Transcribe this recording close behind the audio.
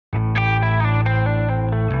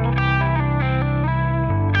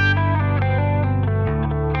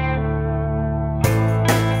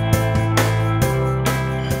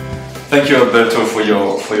Thank you, Alberto, for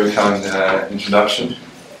your kind introduction.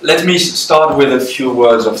 Let me start with a few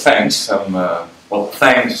words of thanks. Well,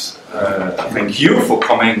 thank you for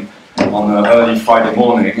coming on an early Friday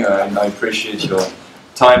morning, and I appreciate your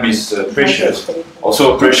time is precious.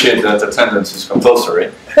 Also appreciate that attendance is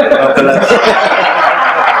compulsory.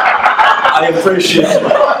 I appreciate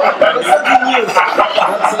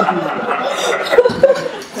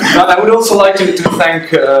But I would also like to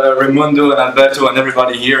thank Raimundo and Alberto and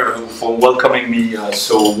everybody here for welcoming me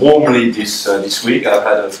so warmly this week. I've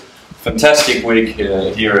had a fantastic week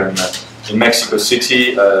here in Mexico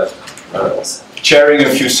City, chairing a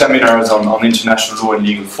few seminars on international law and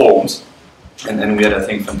legal forms, and then we had, I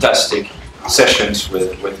think, fantastic sessions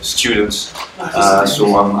with students.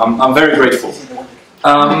 So I'm very grateful.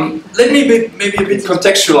 Let me maybe a bit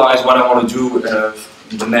contextualize what I want to do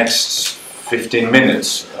in the next 15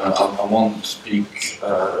 minutes. I won't speak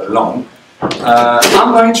long.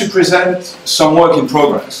 I'm going to present some work in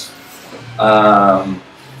progress,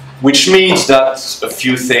 which means that a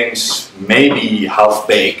few things may be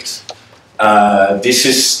half-baked. This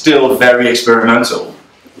is still very experimental.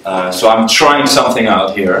 So I'm trying something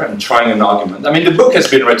out here. I'm trying an argument. I mean, the book has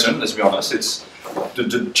been written, let's be honest. It's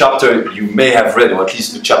the chapter you may have read, or at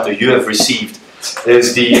least the chapter you have received,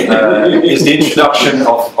 is the introduction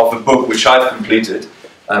of a book which I've completed,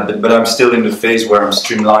 but I'm still in the phase where I'm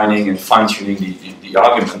streamlining and fine-tuning the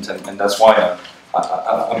argument, and that's why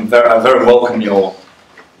I very welcome your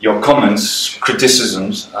comments,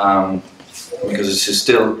 criticisms, because this is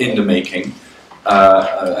still in the making,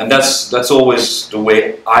 and that's always the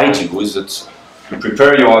way I do. Is that you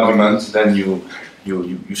prepare your argument, then you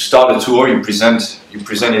start a tour, you present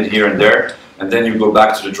it here and there, and then you go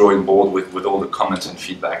back to the drawing board with all the comments and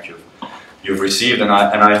feedback you've received, and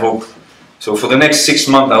I hope so. For the next 6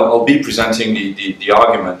 months, I'll be presenting the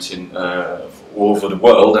argument all over the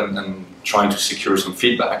world and trying to secure some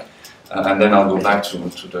feedback, and then I'll go back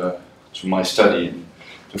to my study and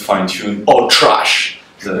to fine tune or trash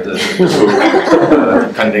the book,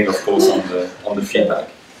 depending, of course, on the feedback.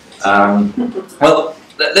 Well,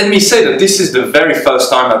 let me say that this is the very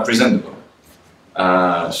first time I present the book.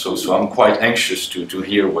 So I'm quite anxious to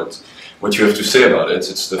hear what you have to say about it.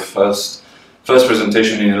 It's the first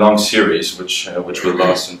presentation in a long series, which will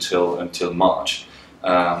last until March.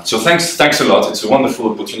 So thanks a lot. It's a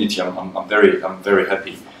wonderful opportunity. I'm very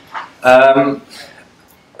happy.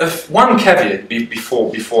 One caveat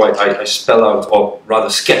before I spell out, or rather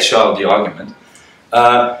sketch out the argument.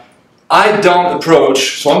 I don't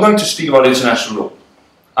approach. So I'm going to speak about international law.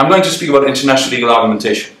 I'm going to speak about international legal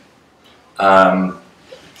argumentation.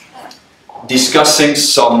 Discussing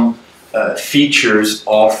some features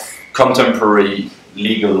of contemporary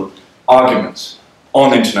legal arguments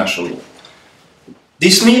on international law.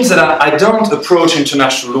 This means that I don't approach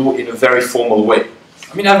international law in a very formal way.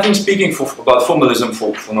 I mean, I've been speaking about formalism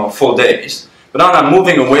for 4 days, but now I'm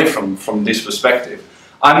moving away from this perspective.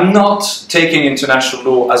 I'm not taking international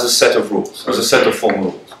law as a set of rules, as a set of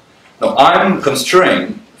formal rules. No, I'm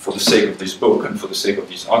construing, for the sake of this book and for the sake of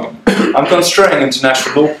this argument, I'm construing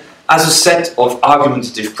international law as a set of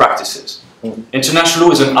argumentative practices. International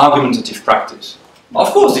law is an argumentative practice. Of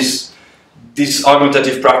course, this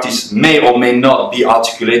argumentative practice may or may not be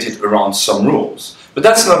articulated around some rules, but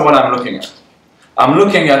that's not what I'm looking at. I'm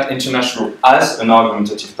looking at international law as an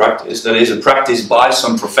argumentative practice, that is, a practice by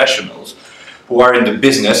some professionals who are in the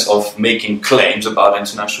business of making claims about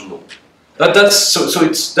international law. That's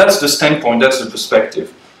the standpoint, that's the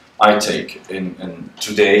perspective I take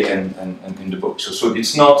today and in the book. So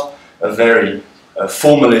it's not a very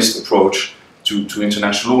formalist approach to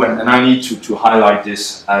international law, and I need to highlight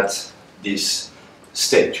this at this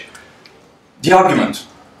stage. The argument,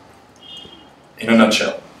 in a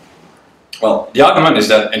nutshell. Well, the argument is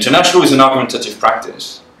that international law is an argumentative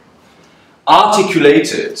practice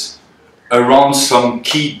articulated around some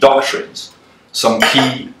key doctrines, some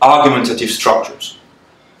key argumentative structures,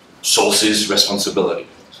 sources, responsibility.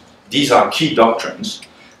 These are key doctrines,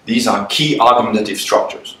 these are key argumentative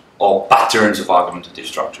structures, or patterns of argumentative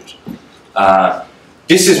structures.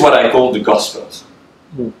 This is what I call the Gospels,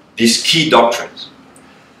 these key doctrines.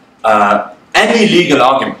 Any legal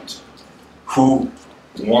argument who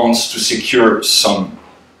wants to secure some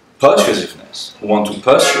persuasiveness, who wants to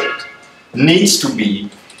persuade, needs to be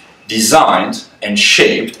designed and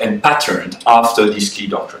shaped and patterned after these key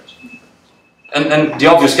doctrines. And the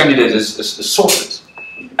obvious candidate is sources.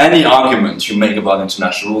 Any argument you make about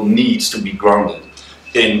international law needs to be grounded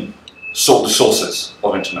in the sources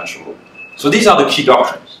of international law. So these are the key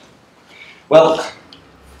doctrines. Well,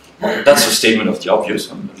 that's a statement of the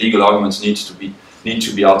obvious. Legal arguments need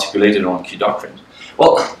to be articulated on key doctrines.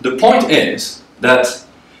 Well, the point is that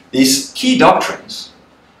these key doctrines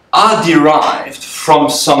are derived from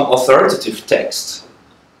some authoritative text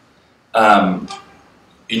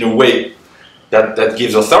in a way that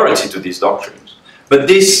gives authority to these doctrines. But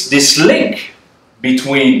this link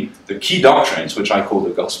between the key doctrines, which I call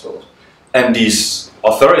the Gospels, and these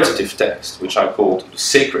authoritative texts, which I call the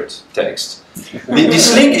sacred text,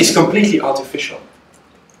 this link is completely artificial.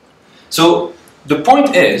 So the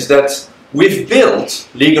point is that we've built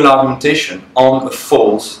legal argumentation on a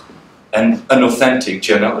false and unauthentic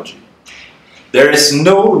genealogy. There is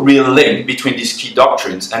no real link between these key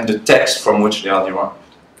doctrines and the text from which they are derived.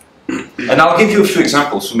 And I'll give you a few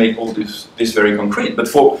examples to make all this very concrete. But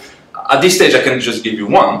at this stage, I can just give you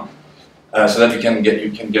one, so that you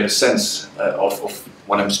can get a sense of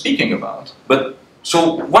what I'm speaking about. But so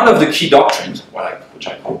one of the key doctrines, which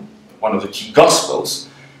I call one of the key Gospels,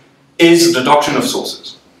 is the doctrine of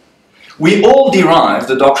sources. We all derive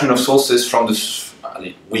the doctrine of sources from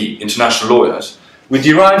we international lawyers. We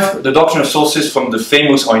derive the doctrine of sources from the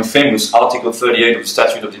famous or infamous Article 38 of the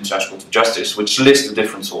Statute of the International Court of Justice, which lists the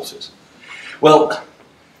different sources. Well,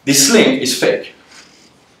 this link is fake.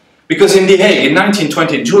 Because in The Hague,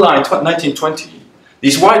 in July 1920,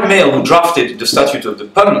 this white male who drafted the statute of the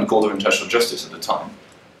Permanent Court of International Justice at the time,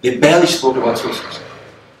 they barely spoke about sources.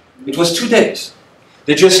 It was 2 days.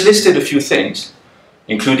 They just listed a few things,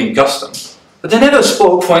 including custom, but they never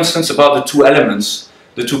spoke, for instance, about the two elements,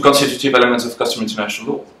 the two constitutive elements of customary international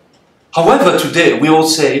law. However, today we all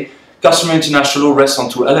say customary international law rests on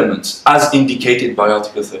two elements, as indicated by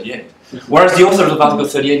Article 38. Whereas the authors of Article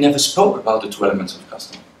 38 never spoke about the two elements of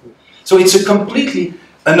custom. So it's a completely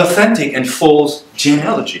unauthentic and false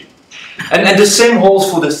genealogy. And the same holds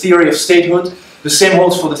for the theory of statehood, the same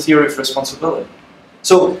holds for the theory of responsibility.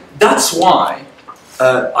 So that's why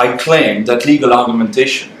I claim that legal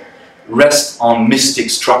argumentation rests on mystic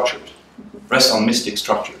structures.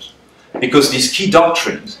 Because these key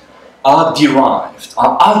doctrines are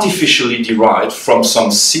artificially derived from some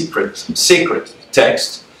sacred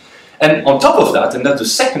text. And on top of that, and that's the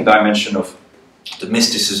second dimension of the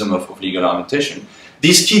mysticism of legal argumentation,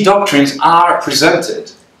 these key doctrines are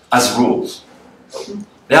presented as rules.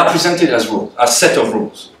 They are presented as rules, as set of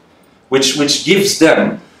rules, which gives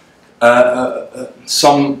them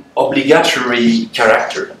some obligatory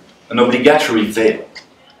character, an obligatory veil.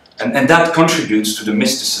 And that contributes to the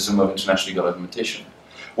mysticism of international legal argumentation.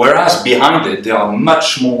 Whereas behind it, there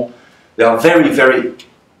are very, very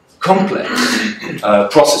complex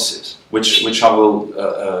processes, which I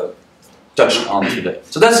will touch on today.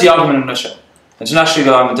 So that's the argument in a nutshell. International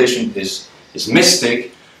legal argumentation is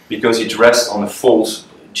mystic because it rests on a false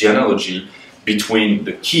genealogy between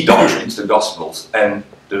the key doctrines, the Gospels, and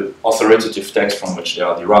the authoritative text from which they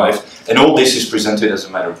are derived, and all this is presented as a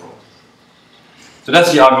matter of rule. So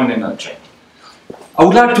that's the argument in a nutshell. I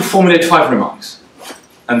would like to formulate 5 remarks,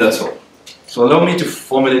 and that's all. So allow me to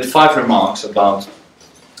formulate 5 remarks about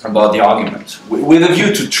the argument, with a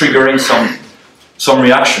view to triggering some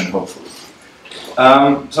reaction, hopefully.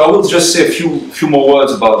 So I will just say a few more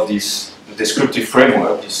words about this descriptive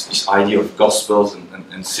framework, this idea of Gospels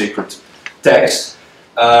and sacred text.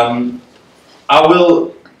 I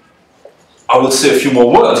will say a few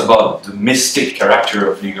more words about the mystic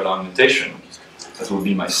character of legal argumentation. That will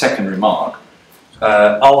be my second remark.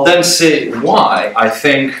 I'll then say why I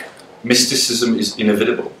think mysticism is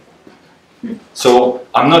inevitable. So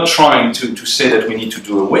I'm not trying to say that we need to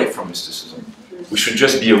do away from mysticism. We should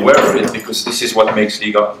just be aware of it because this is what makes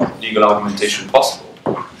legal argumentation possible.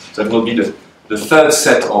 So that will be the third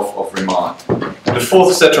set of remarks. The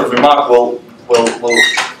fourth set of remarks will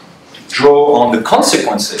draw on the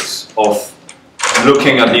consequences of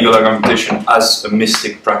looking at legal argumentation as a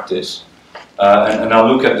mystic practice. And I'll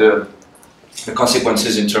look at the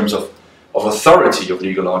consequences in terms of authority of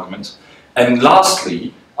legal arguments. And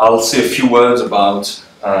lastly, I'll say a few words about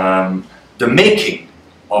the making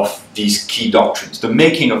of these key doctrines, the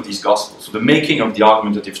making of these Gospels, so the making of the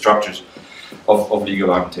argumentative structures of legal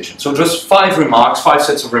argumentation. So just 5 remarks, 5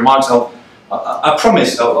 sets of remarks. I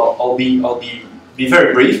promise I'll be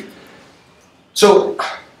very brief. So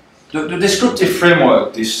the descriptive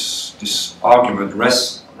framework this argument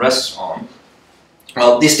rests on,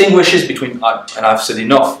 well, distinguishes between, and I've said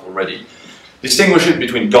enough already, distinguishes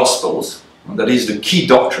between Gospels, that is the key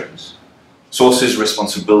doctrines, sources,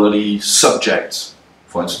 responsibility, subjects,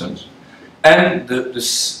 for instance, and the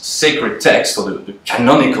sacred text, or the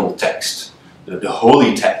canonical text, the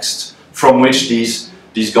holy text, from which these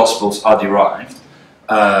Gospels are derived.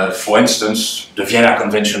 For instance, the Vienna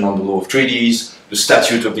Convention on the Law of Treaties, the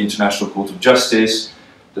Statute of the International Court of Justice,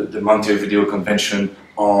 the Montevideo Convention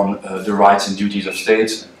on the rights and duties of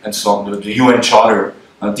states, and so on, the UN Charter.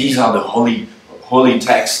 These are the holy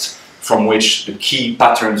texts from which the key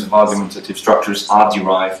patterns of argumentative structures are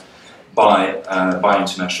derived by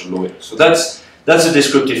international law. So that's a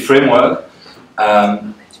descriptive framework.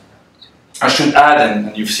 I should add,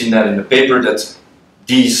 and you've seen that in the paper, that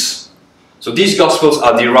these Gospels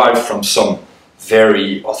are derived from some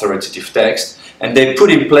very authoritative text, and they put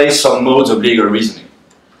in place some modes of legal reasoning,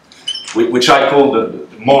 which I call the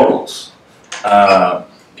morals,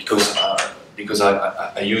 because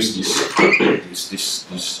I use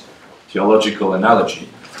this theological analogy.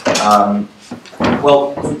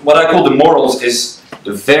 Well, what I call the morals is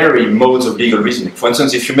the very modes of legal reasoning. For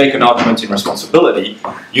instance, if you make an argument in responsibility,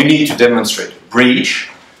 you need to demonstrate breach.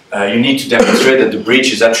 You need to demonstrate that the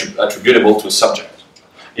breach is attributable to a subject.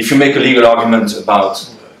 If you make a legal argument about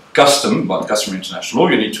customary international law,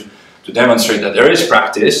 you need to demonstrate that there is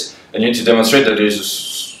practice, and you need to demonstrate that there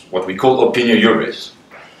is what we call opinio juris.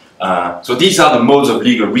 So these are the modes of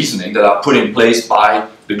legal reasoning that are put in place by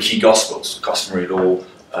the key Gospels: customary law,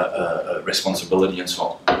 responsibility, and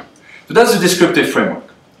so on. So that's the descriptive framework.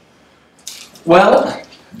 Well,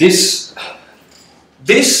 if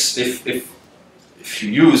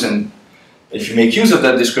you make use of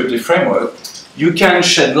that descriptive framework, you can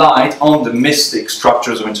shed light on the mystic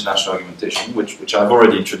structures of international argumentation, which I've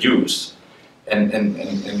already introduced,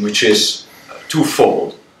 and which is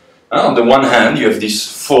twofold. On the one hand, you have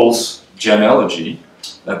this false genealogy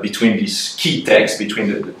between these key texts,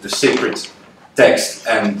 between the sacred text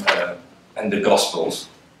and the Gospels.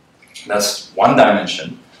 That's one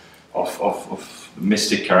dimension of the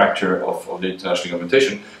mystic character of the international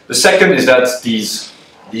argumentation. The second is that these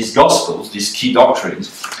Gospels, these key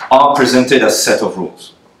doctrines, are presented as set of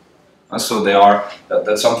rules. So they are,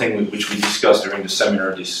 that's something which we discussed during the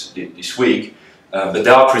seminar this week, but they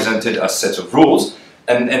are presented as sets of rules.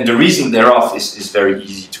 And the reason thereof is very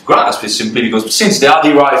easy to grasp. It's simply because since they are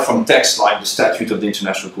derived from texts like the Statute of the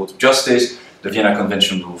International Court of Justice, the Vienna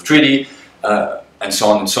Convention Rule of Treaty, and so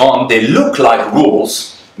on, they look like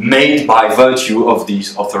rules made by virtue of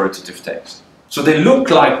these authoritative texts. So they look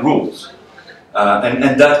like rules,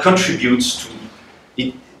 and that contributes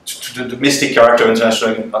to the mystic character of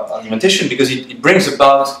international argumentation, because it brings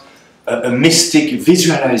about a mystic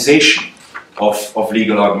visualization of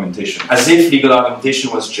legal argumentation, as if legal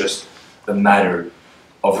argumentation was just a matter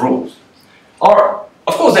of rules. Or,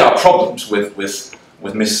 of course, there are problems with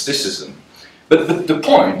mysticism, but the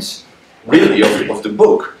point, really, of the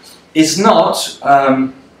book is not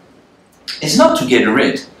to get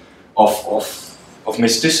rid of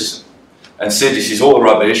mysticism and say this is all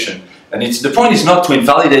rubbish, and the point is not to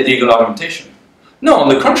invalidate legal argumentation. No, on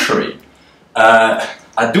the contrary,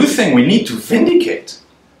 I do think we need to vindicate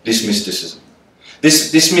this mysticism.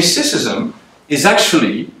 This mysticism is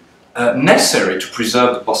actually necessary to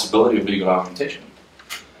preserve the possibility of legal argumentation.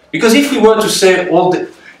 Because if we were to say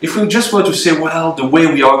if we just were to say, well, the way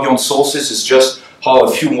we argue on sources is just how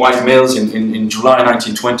a few white males in July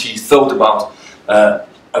 1920 thought about the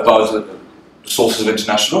sources of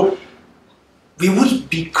international law, we would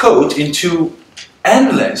be caught into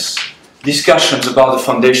endless discussions about the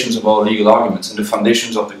foundations of our legal arguments and the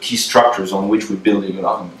foundations of the key structures on which we build legal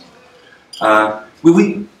arguments.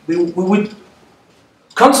 We would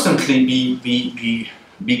constantly be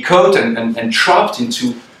caught and trapped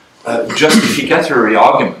into justificatory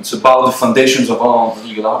arguments about the foundations of our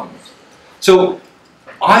legal arguments. So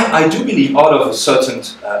I do believe, out of a certain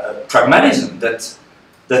pragmatism, that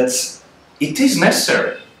it is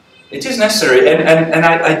necessary. It is necessary, and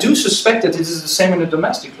I do suspect that it is the same in the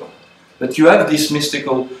domestic law, that you have these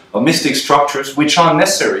mystic structures which are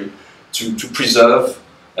necessary to preserve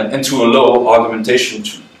and to allow argumentation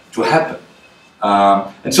to happen.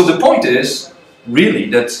 And so the point is, really,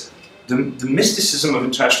 that the mysticism of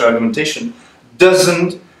international argumentation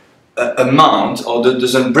doesn't amount, or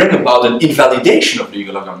doesn't bring about an invalidation of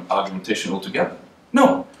legal argumentation altogether.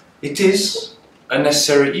 No, it is a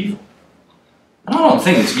necessary evil. And I don't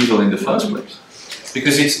think it's evil in the first place,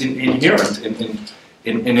 because it's inherent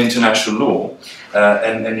in international law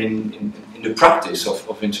and in the practice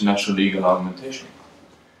of international legal argumentation.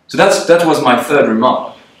 So that was my third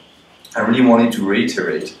remark. I really wanted to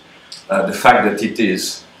reiterate the fact that it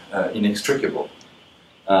is inextricable,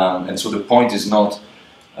 and so the point is not.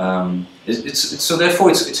 So therefore,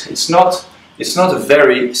 it's not a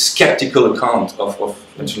very skeptical account of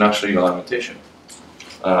international legal argumentation,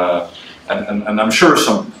 and I'm sure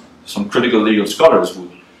some critical legal scholars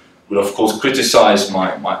would of course criticize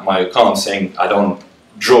my account, saying I don't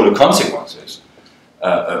draw the consequences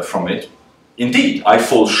from it. Indeed, I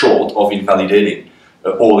fall short of invalidating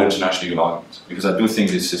all international legal arguments, because I do think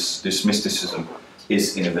this mysticism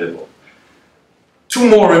is inevitable. Two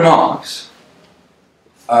more remarks.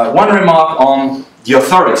 One remark on the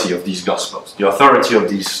authority of these gospels, the authority of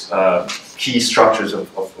these key structures of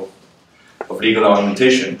legal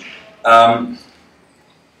argumentation.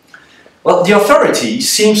 Well, the authority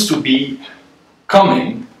seems to be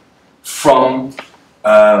coming from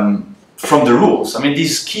the rules. I mean,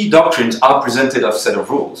 these key doctrines are presented as a set of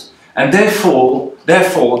rules, and therefore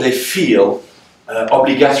they feel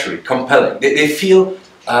obligatory, compelling. They feel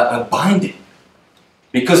binding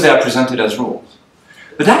because they are presented as rules.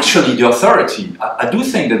 But actually, the authority, I do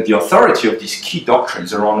think that the authority of these key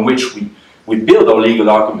doctrines around which we build our legal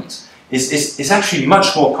arguments is actually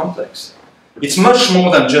much more complex. It's much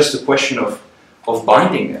more than just a question of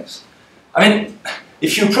bindingness. I mean,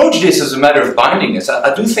 if you approach this as a matter of bindingness,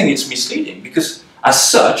 I do think it's misleading, because as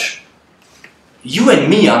such, you and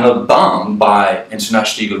me are not bound by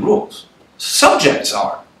international legal rules. Subjects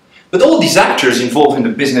are. But all these actors involved in the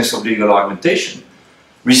business of legal argumentation,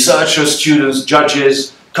 researchers, students,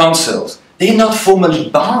 judges, counsels, they're not formally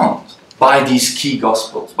bound by these key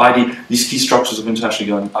gospels, by these key structures of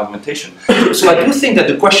international legal argumentation. So I do think that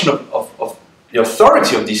the question of the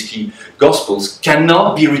authority of these key gospels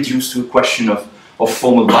cannot be reduced to a question of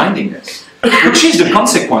formal bindingness, which is the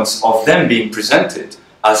consequence of them being presented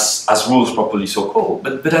as rules properly so called.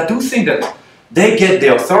 But I do think that they get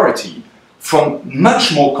their authority from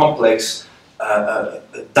much more complex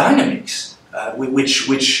dynamics,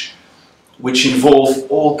 which involve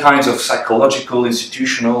all kinds of psychological,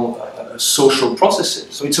 institutional, social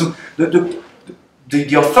processes. So it's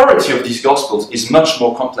the authority of these gospels is much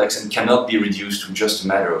more complex and cannot be reduced to just a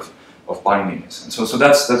matter of bindingness. And so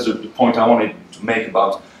that's the point I wanted to make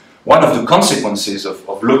about one of the consequences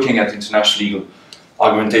of looking at international legal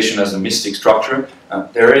argumentation as a mystic structure.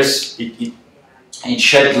 It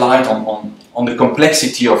shed light on the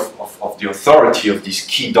complexity of the authority of these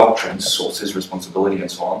key doctrines, sources, responsibility,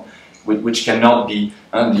 and so on, which cannot be,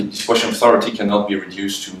 this question of authority cannot be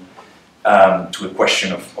reduced to a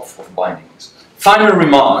question of bindingness. Final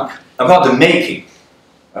remark about the making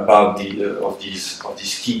of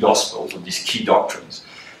these key gospels, of these key doctrines.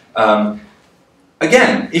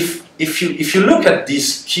 Again, if you look at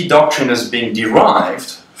this key doctrine as being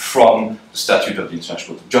derived from the Statute of the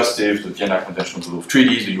International Court of Justice, the Vienna Convention on the Law of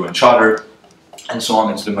Treaties, the UN Charter, and so on,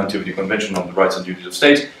 and the Montevideo Convention on the Rights and Duties of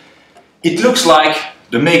States, it looks like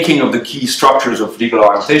the making of the key structures of legal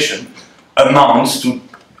argumentation amounts to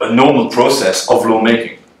a normal process of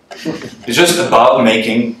lawmaking. It's just about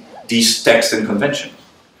making these texts and conventions.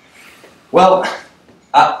 Well,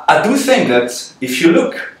 I do think that if you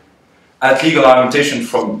look at legal argumentation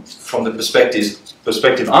from the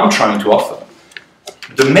perspective I'm trying to offer,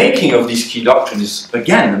 the making of these key doctrines is,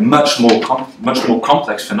 again, a much more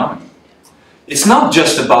complex phenomenon. It's not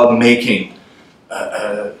just about making,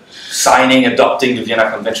 signing, adopting the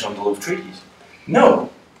Vienna Convention on the Law of Treaties. No,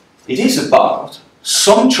 it is about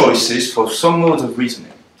some choices for some modes of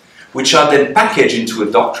reasoning, which are then packaged into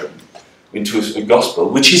a doctrine, into a gospel,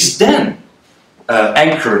 which is then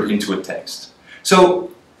anchored into a text.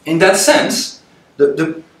 So, in that sense,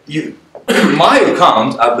 my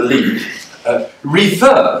account, I believe,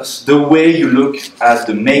 reverse the way you look at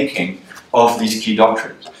the making of these key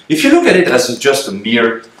doctrines. If you look at it as just a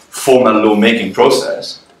mere formal lawmaking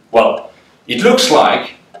process, well, it looks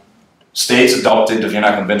like states adopted the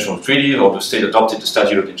Vienna Convention of Treaties, or the state adopted the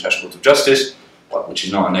Statute of the International Court of Justice, well, which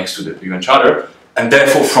is now annexed to the UN Charter, and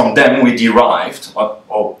therefore from them we derived,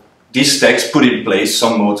 or these texts put in place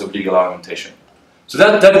some modes of legal argumentation. So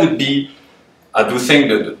that would be, I do think,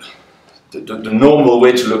 the normal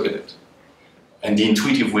way to look at it, and the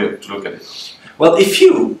intuitive way to look at it. Well, if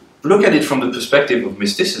you look at it from the perspective of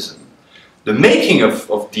mysticism, the making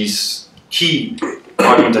of these key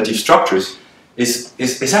argumentative structures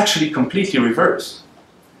is actually completely reversed.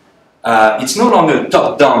 It's no longer a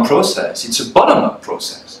top-down process, it's a bottom-up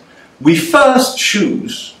process. We first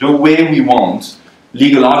choose the way we want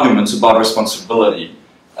legal arguments about responsibility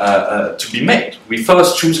to be made. We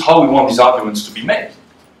first choose how we want these arguments to be made.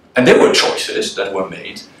 And there were choices that were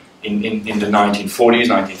made in the 1940s,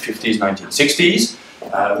 1950s,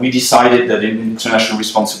 1960s. We decided that international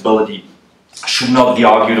responsibility should not be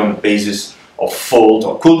argued on the basis of fault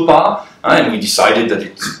or culpa, and we decided that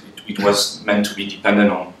it was meant to be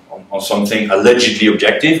dependent on something allegedly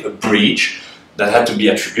objective, a breach that had to be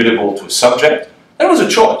attributable to a subject. That was a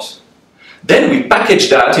choice. Then we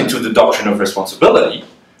packaged that into the doctrine of responsibility,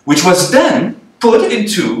 which was then put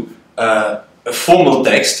into a formal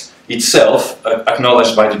text itself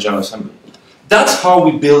acknowledged by the General Assembly. That's how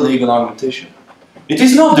we build legal argumentation. It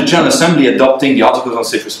is not the General Assembly adopting the Articles on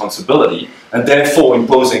State Responsibility and therefore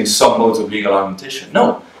imposing some modes of legal argumentation.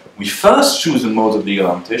 No, we first choose a mode of legal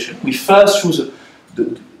argumentation. We first choose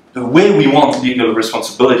the way we want legal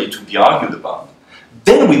responsibility to be argued about.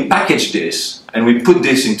 Then we package this and we put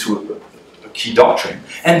this into a key doctrine.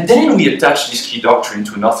 And then we attach this key doctrine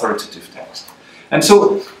to an authoritative text. And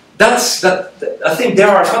so I think there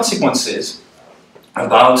are consequences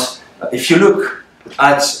about, if you look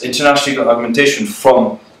at international argumentation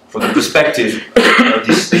from the perspective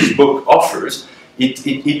this book offers, it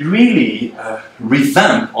really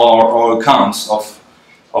revamps our accounts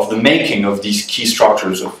of the making of these key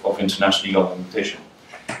structures of international legal argumentation.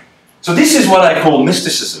 So this is what I call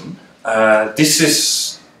mysticism.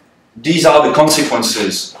 These are the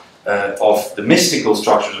consequences of the mystical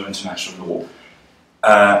structures of international law.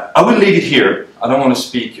 I will leave it here. I don't want to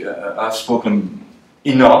speak. I've spoken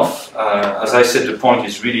enough. As I said, the point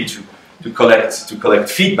is really to collect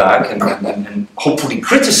feedback and hopefully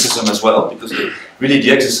criticism as well, because really the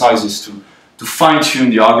exercise is to fine-tune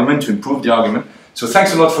the argument, to improve the argument. So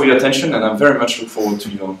thanks a lot for your attention, and I very much look forward to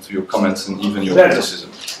your comments and even your criticism.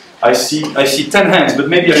 I see 10 hands, but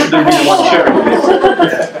maybe I shouldn't be the one sharing it.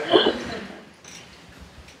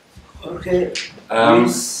 Okay.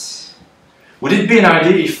 Would it be an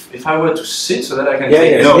idea if I were to sit so that I can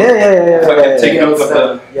take note? If I can take note of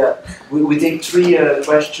the... Yeah, we take 3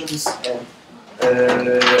 questions.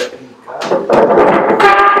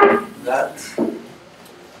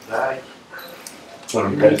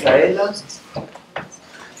 Micaela.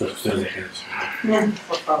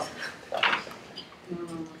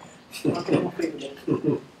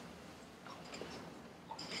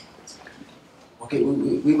 Okay,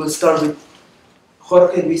 we will start with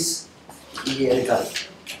Jorge, Luis, y Ricardo.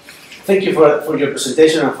 Thank you for your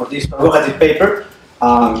presentation and for this provocative paper.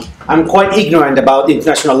 I'm quite ignorant about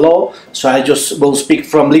international law, so I just will speak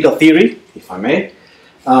from legal theory, if I may.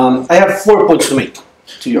 I have 4 points to make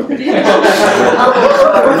to your paper.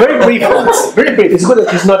 Very brief ones. Very brief. It's good that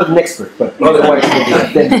he's not an expert, but otherwise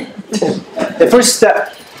the first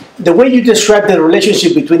step, the way you describe the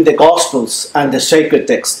relationship between the Gospels and the sacred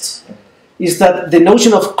texts is that the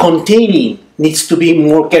notion of containing needs to be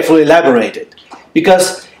more carefully elaborated,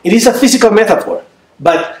 because it is a physical metaphor,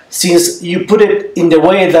 but since you put it in the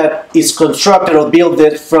way that it's constructed or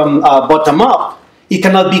built from bottom up, it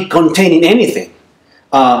cannot be containing anything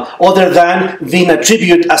other than being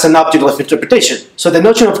attributed as an object of interpretation. So the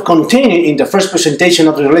notion of containing in the first presentation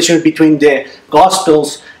of the relation between the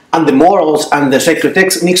Gospels and the morals and the sacred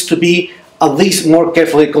text needs to be at least more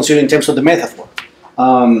carefully considered in terms of the metaphor.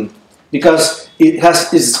 Because it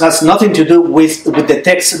has nothing to do with the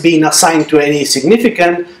text being assigned to any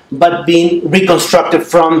significance, but being reconstructed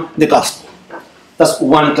from the gospel. That's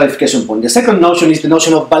one clarification point. The second notion is the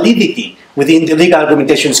notion of validity within the legal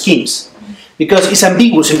argumentation schemes, because it's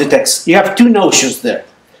ambiguous in the text. You have 2 notions there.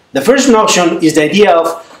 The first notion is the idea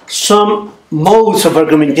of some modes of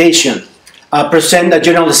argumentation present a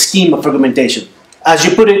general scheme of argumentation. As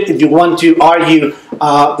you put it, if you want to argue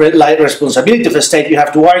like responsibility of the state, you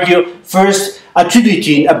have to argue first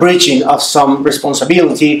attributing a breaching of some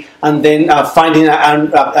responsibility and then finding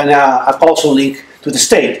a causal link to the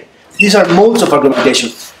state. These are modes of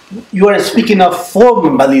argumentation. You are speaking of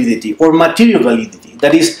form validity or material validity.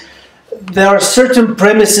 That is, there are certain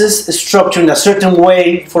premises structured in a certain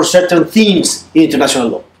way for certain themes in international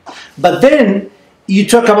law. But then you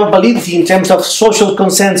talk about validity in terms of social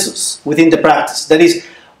consensus within the practice. That is,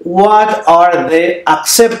 what are the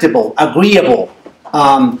acceptable, agreeable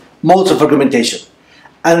modes of argumentation?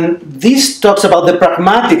 And this talks about the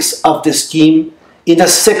pragmatics of the scheme in a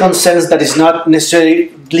second sense that is not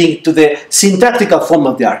necessarily linked to the syntactical form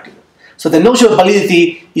of the argument. So the notion of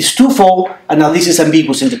validity is twofold, and at least is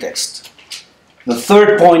ambiguous in the text. The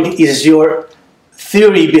third point is your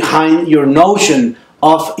theory behind your notion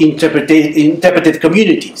of interpretive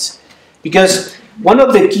communities. Because one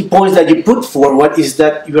of the key points that you put forward is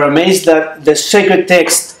that you are amazed that the sacred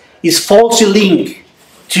text is falsely linked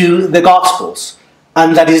to the Gospels.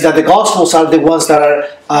 And that is that the Gospels are the ones that are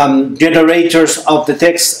generators of the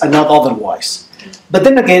text and not otherwise. But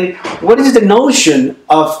then again, what is the notion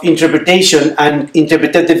of interpretation and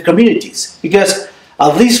interpretative communities? Because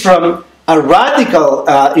at least from a radical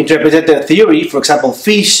interpretative theory, for example,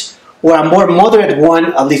 Fish, or a more moderate one,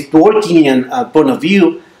 at least Dworkinian point of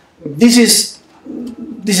view, this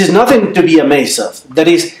is nothing to be amazed of. That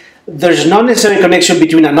is, there's no necessary connection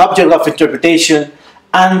between an object of interpretation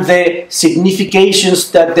and the significations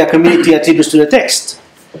that the community attributes to the text.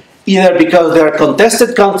 Either because there are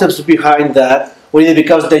contested concepts behind that, or either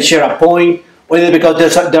because they share a point, or either because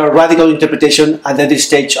there are radical interpretation at this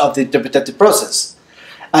stage of the interpretative process.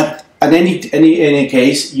 in any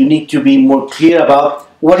case, you need to be more clear about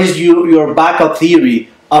what is your backup theory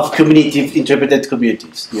of cumulative interpreted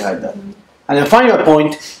communities behind that. And the final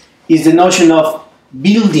point is the notion of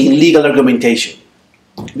building legal argumentation.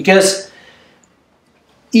 Because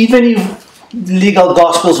even if legal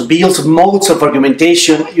gospels builds modes of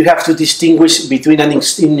argumentation, you have to distinguish between an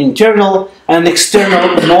internal and an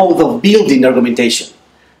external mode of building argumentation.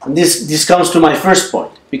 And this comes to my first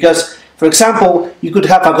point. Because, for example, you could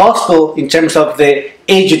have a gospel in terms of the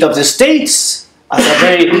agent of the states, as a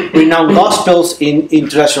very renowned gospels in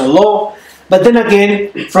international law, but then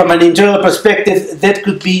again, from an internal perspective, that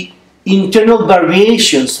could be internal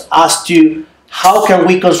variations as to how can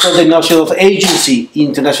we construct the notion of agency in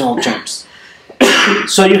international terms.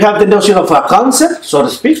 So you have the notion of a concept, so to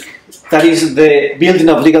speak, that is the building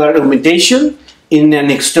of legal argumentation in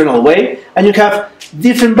an external way, and you have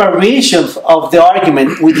different variations of the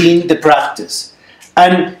argument within the practice.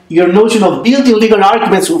 And your notion of building legal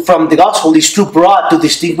arguments from the gospel is too broad to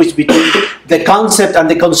distinguish between the concept and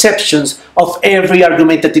the conceptions of every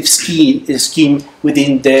argumentative scheme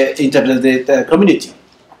within the interpreted community.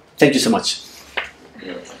 Thank you so much.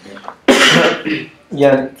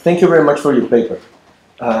 Yeah, thank you very much for your paper.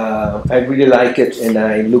 I really like it, and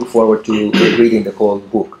I look forward to reading the whole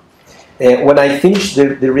book. When I finished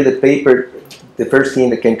the read the paper, the first thing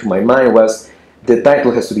that came to my mind was the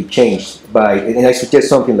title has to be changed by, and I suggest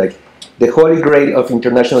something like The Holy Grail of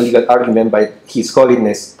International Legal Argument by His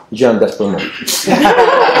Holiness Jean d'Aspremont.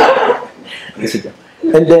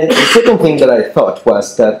 And then the second thing that I thought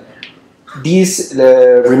was that this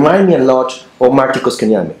remind me a lot of Marty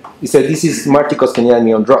Koskaniemi. He said, this is Marty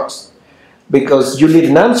Koskaniemi on drugs. Because you live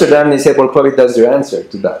in Amsterdam and say, well, probably that's the answer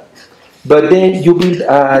to that. But then you build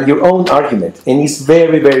your own argument, and it's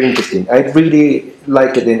very, very interesting. I really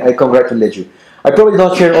like it, and I congratulate you. I probably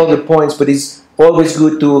don't share all the points, but it's always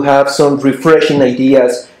good to have some refreshing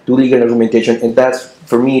ideas to legal argumentation, and that's,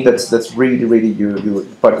 for me, that's really, really you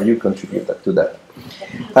part that you contribute to that.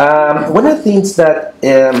 One of the things that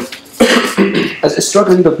I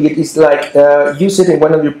struggle a little bit is like you said in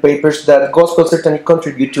one of your papers that gospel certainly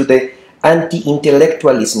contribute to the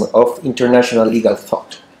anti-intellectualism of international legal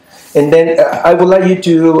thought. And then I would like you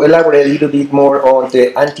to elaborate a little bit more on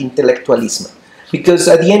the anti-intellectualism. Because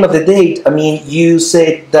at the end of the day, I mean, you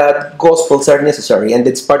said that gospels are necessary, and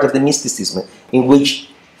it's part of the mysticism in which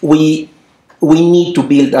we need to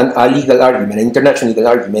build a legal argument, an international legal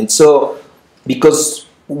argument. So, because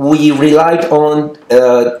we relied on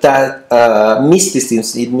that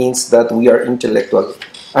mysticism, it means that we are intellectual,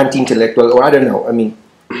 anti-intellectual, or I don't know. I mean,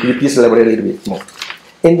 could you please elaborate a little bit more?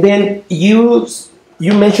 And then you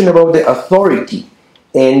mentioned about the authority,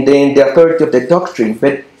 and then the authority of the doctrine,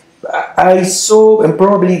 but I saw, and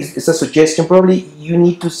probably it's a suggestion, probably you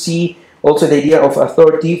need to see also the idea of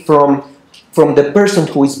authority from the person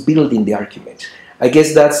who is building the argument. I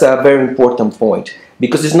guess that's a very important point,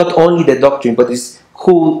 because it's not only the doctrine, but it's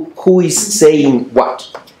who is saying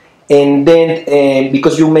what. And then,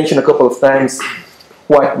 because you mentioned a couple of times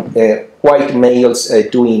white males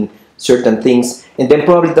doing certain things, and then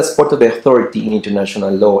probably that's part of the authority in international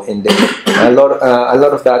law, and then a lot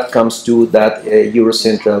of that comes to that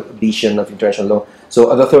Eurocentral vision of international law.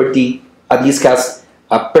 So the authority at least has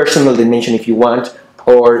a personal dimension, if you want,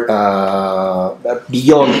 or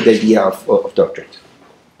beyond the idea of doctrine.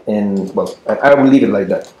 And well, I will leave it like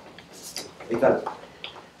that.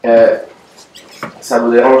 Ça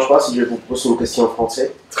vous dérange pas si je vous pose une question en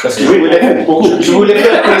français? Parce que je voulais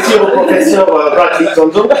faire plaisir au professeur Bradley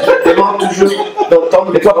Condon. Je demande toujours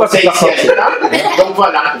d'entendre les français ici à l'ITAM. Donc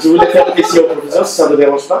voilà, je voulais faire plaisir au professeur, si ça ne vous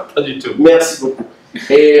dérange pas. Pas du tout. Merci beaucoup.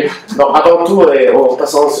 Et bon, avant tout, en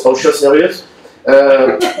passant aux choses sérieuses,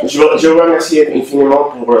 je vous remercie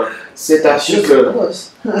infiniment pour cet article.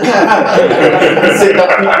 Cet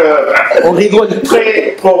article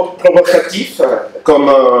très provocatif, comme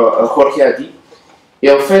Jorge a dit. Et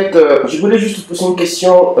en fait, je voulais juste vous poser une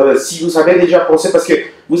question, si vous avez déjà pensé, parce que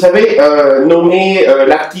vous avez nommé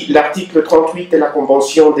l'article 38 de la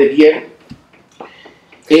Convention des Vienne,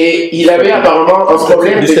 et il avait apparemment un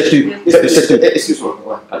problème du statut.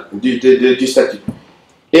 Excuse-moi, du statut.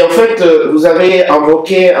 Et en fait, vous avez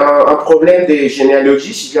invoqué un problème des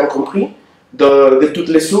généalogies, si j'ai bien compris, de toutes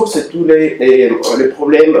les sources et tous les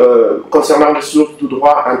problèmes concernant les sources du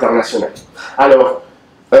droit international. Alors,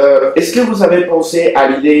 est-ce que vous avez pensé à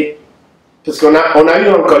l'idée, parce qu'on a eu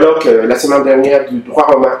un colloque la semaine dernière du droit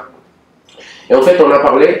romain, et en fait on a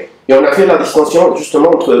parlé, et on a fait la distinction justement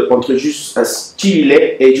entre jus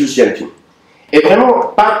civile et jus gentium. Et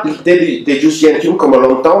vraiment pas l'idée de jus gentium comme on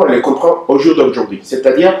l'entend, on le comprend au jour d'aujourd'hui,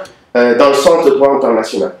 c'est-à-dire dans le sens du droit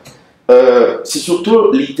international. c'est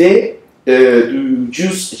surtout l'idée du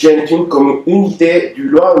jus gentium comme une idée d'une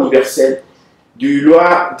loi universelle, d'une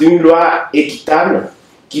loi équitable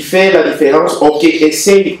qui fait la différence, ou qui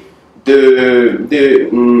essaie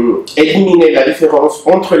d'éliminer la différence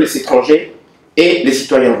entre les étrangers et les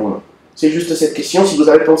citoyens romains. C'est juste cette question, si vous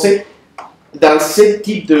avez pensé dans ce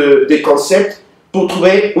type de concept pour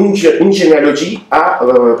trouver une généalogie à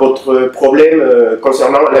votre problème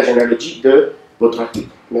concernant la généalogie de votre article.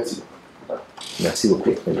 Merci. Merci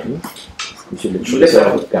beaucoup. Monsieur le Je vous laisse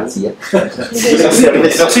professeur García.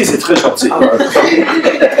 Merci, c'est très gentil.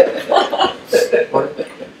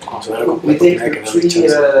 We take the three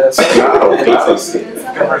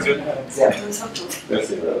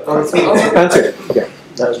Answer. Yeah,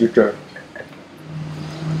 that's your turn.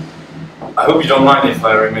 I hope you don't mind if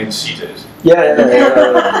I remain seated, Yeah.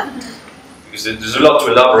 because there's a lot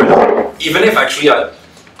to elaborate on. Even if actually I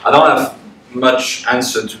don't have much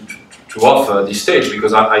answer to offer at this stage,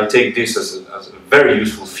 because I take this as a very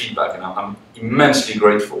useful feedback, and I'm immensely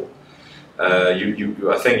grateful.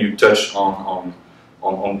 I think you touched on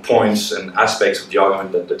points and aspects of the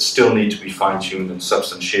argument that still need to be fine-tuned and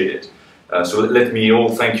substantiated. So let me all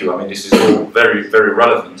thank you. I mean, this is all very, very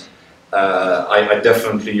relevant. I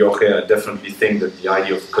definitely think that the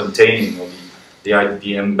idea of containing, or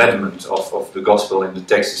the embedment of the gospel in the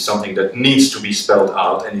text is something that needs to be spelled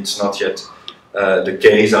out, and it's not yet the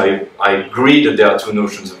case. I agree that there are two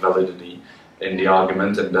notions of validity in the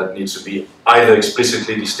argument, and that needs to be either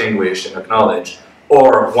explicitly distinguished and acknowledged,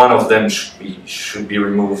 or one of them should be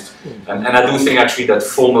removed. And I do think actually that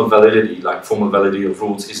formal validity, like formal validity of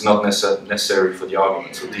rules, is not necessary for the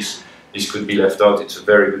argument. So this could be left out. It's a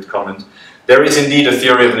very good comment. There is indeed a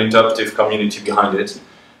theory of an interpretive community behind it.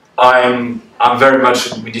 I'm very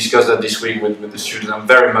much, we discussed that this week with the students, I'm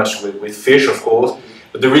very much with fish, of course,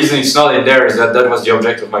 but the reason it's not in there is that was the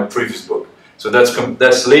object of my previous book. So that's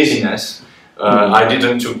laziness. I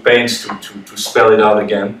didn't take pains to spell it out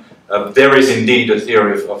again. There is indeed a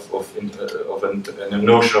theory a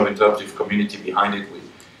notion of interpretive community behind it,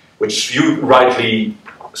 which you rightly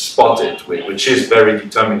spotted, which is very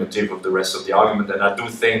determinative of the rest of the argument. And I do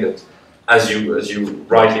think that, as you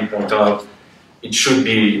rightly point out, it should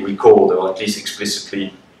be recalled, or at least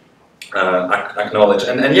explicitly acknowledged.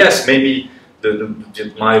 And yes, maybe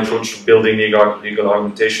my approach to building legal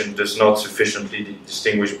argumentation does not sufficiently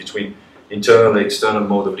distinguish between internal and external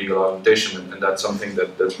mode of legal argumentation, and that's something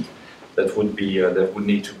that would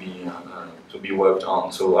need to be worked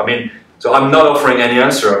on. So I mean, so I'm not offering any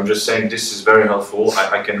answer. I'm just saying this is very helpful.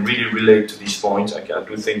 I can really relate to these points. I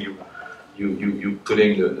do think you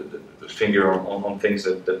putting the finger on things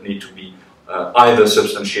that need to be either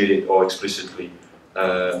substantiated or explicitly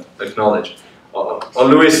acknowledged.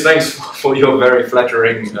 Luis, thanks for your very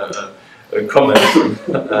flattering comment.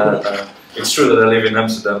 It's true that I live in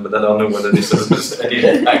Amsterdam, but I don't know whether this has any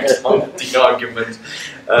impact on the argument.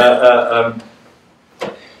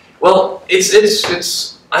 Well,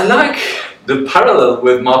 I like the parallel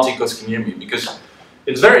with Marty Koskiniemi, because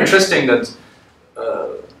it's very interesting that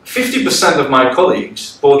 50% of my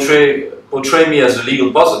colleagues portray me as a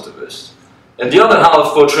legal positivist, and the other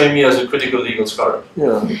half portray me as a critical legal scholar.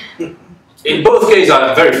 Yeah. In both cases,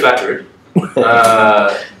 I'm very flattered.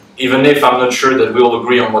 Even if I'm not sure that we all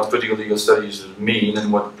agree on what critical legal studies mean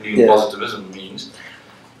and what legal positivism means.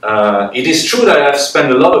 It is true that I have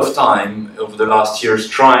spent a lot of time over the last years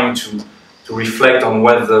trying to reflect on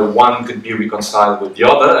whether one could be reconciled with the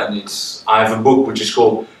other, and I have a book which is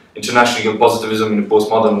called International Legal Positivism in the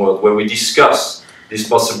Postmodern World, where we discuss this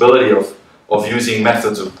possibility of using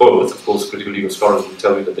methods of both. Of course, critical legal scholars will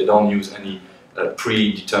tell you that they don't use any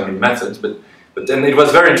predetermined methods, but then it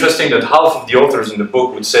was very interesting that half of the authors in the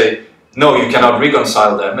book would say, no, you cannot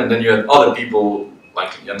reconcile them, and then you had other people,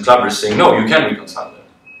 like Jan Klaber, saying, no, you can reconcile them.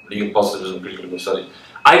 Legal positivism, critical legal studies.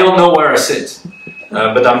 I don't know where I sit,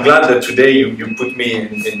 but I'm glad that today you put me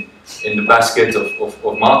in the basket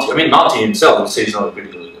of Marty. I mean, Marty himself would say he's not a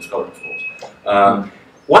critical legal scholar, of course.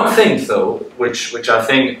 One thing, though, which I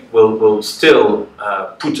think will still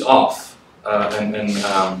put off and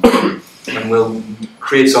will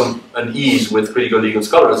create some unease with critical legal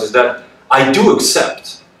scholars is that I do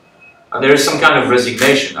accept, and there is some kind of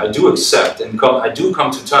resignation, I do accept and I do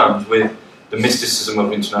come to terms with the mysticism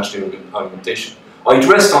of international argumentation. Or it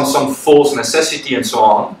rests on some false necessity and so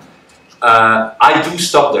on. I do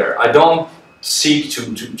stop there. I don't seek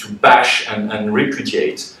to bash and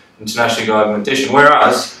repudiate international argumentation,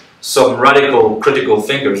 whereas some radical critical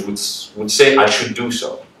thinkers would say I should do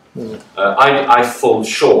so. I fall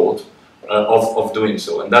short of doing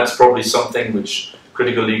so, and that's probably something which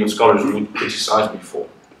critical legal scholars would criticize me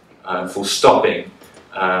for stopping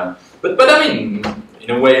But I mean, in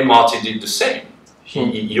a way, Marty did the same.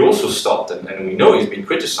 He also stopped, and we know he's been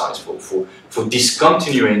criticized for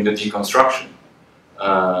discontinuing the deconstruction.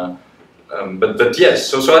 But yes,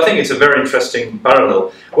 so I think it's a very interesting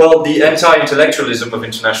parallel. Well, the anti-intellectualism of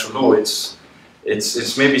international law,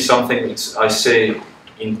 it's maybe something I say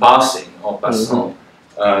in passing, en passant,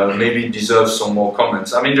 maybe deserves some more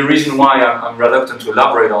comments. I mean, the reason why I'm reluctant to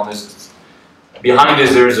elaborate on this, behind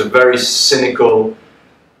this there is a very cynical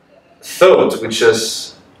thought, which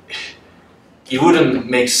is, it wouldn't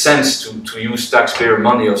make sense to use taxpayer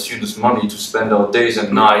money or students' money to spend our days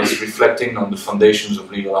and nights reflecting on the foundations of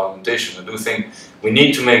legal argumentation. I do think we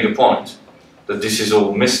need to make the point that this is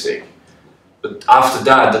all mystic. But after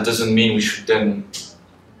that, that doesn't mean we should then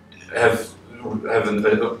have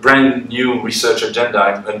a brand new research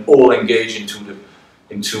agenda and all engage into the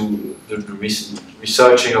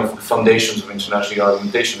researching of the foundations of international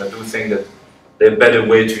argumentation. I do think that there's a better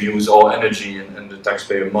way to use our energy and the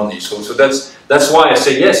taxpayer money. So that's why I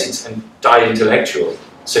say yes, it's anti-intellectual,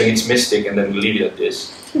 saying it's mystic and then we leave it at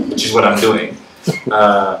this, which is what I'm doing.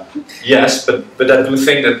 Yes, but I do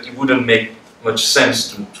think that it wouldn't make much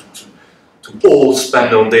sense to all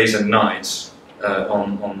spend our days and nights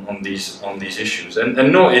on these issues. And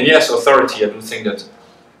yes, authority. I do think that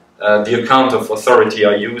the account of authority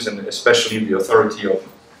I use, and especially the authority of,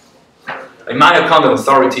 in my account of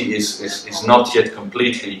authority is not yet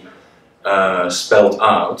completely spelled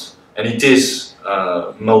out, and it is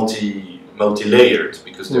multi-layered,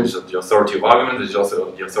 because there's the authority of argument, there's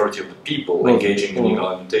also the authority of the people engaging in legal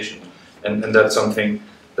argumentation, and that's something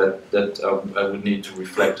that I would need to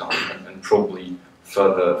reflect on and probably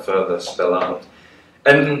further spell out.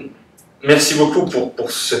 And merci beaucoup pour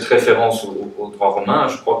cette référence au droit romain.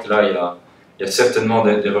 Je crois que là il y a certainement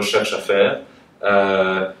des recherches à faire.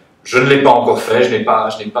 Je ne l'ai pas encore fait, je n'ai pas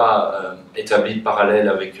établi de parallèle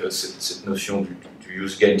avec cette notion du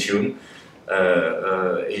use gain tune,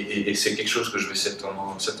 et c'est quelque chose que je vais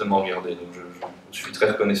certainement regarder. Donc je suis très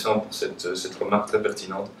reconnaissant pour cette remarque très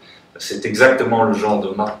pertinente. C'est exactement le genre de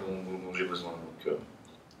remarque dont j'ai besoin. Donc,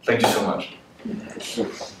 thank you so much.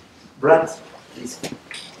 Brad, please.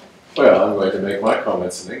 Well, I'm going to make my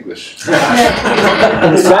comments in English. In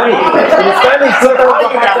Spanish,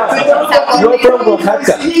 no from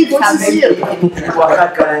Oaxaca.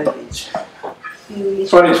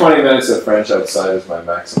 20 minutes of French outside is my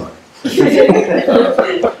maximum.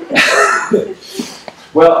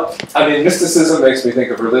 Well, I mean, mysticism makes me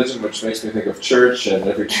think of religion, which makes me think of church, and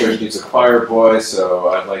every church needs a choir boy, so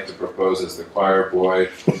I'd like to propose as the choir boy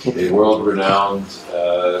a world-renowned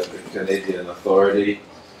Canadian authority,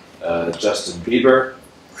 Justin Bieber,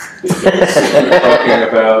 because we're talking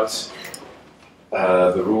about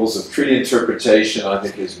the rules of treaty interpretation. I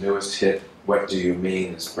think his newest hit, What Do You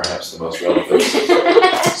Mean, is perhaps the most relevant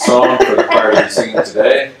song for the choir to be singing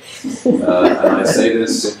today. And I say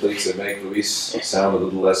this simply to make Luis sound a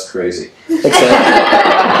little less crazy.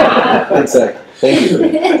 Exactly. Exactly. Thank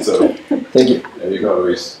you. So, thank you. There you go,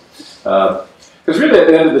 Luis. Because really, at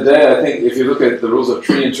the end of the day, I think if you look at the rules of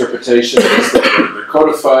treaty interpretation, they're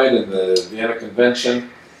codified in the Vienna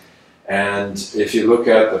Convention. And if you look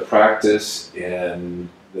at the practice in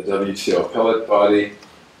the WTO appellate body,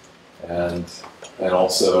 and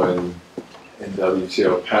also in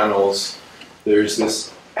WTO panels, there's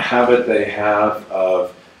this habit they have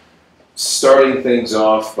of starting things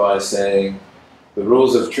off by saying the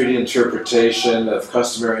rules of treaty interpretation of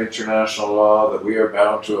customary international law that we are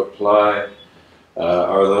bound to apply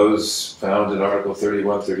are those found in Article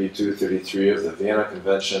 31, 32, 33 of the Vienna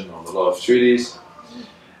Convention on the Law of Treaties.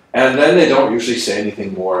 And then they don't usually say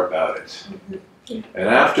anything more about it. And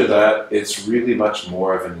after that, it's really much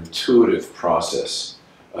more of an intuitive process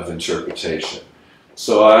of interpretation.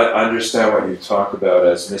 So I understand what you talk about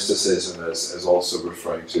as mysticism as also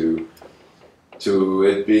referring to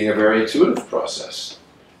it being a very intuitive process.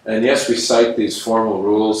 And yes, we cite these formal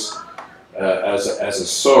rules as a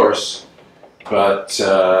source, but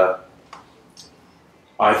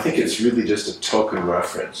I think it's really just a token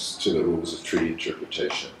reference to the rules of treaty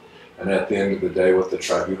interpretation. And at the end of the day, what the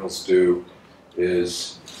tribunals do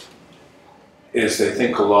is they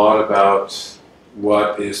think a lot about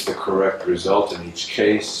what is the correct result in each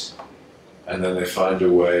case, and then they find a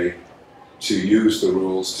way to use the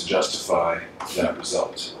rules to justify that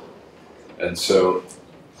result. And so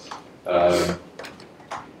the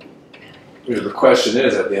question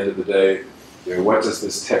is, at the end of the day, what does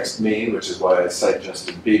this text mean? Which is why I cite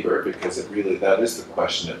Justin Bieber, because that is the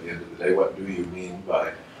question at the end of the day. What do you mean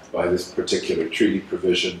by this particular treaty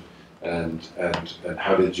provision, and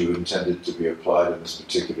how did you intend it to be applied in this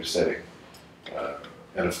particular setting?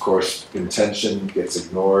 and of course, intention gets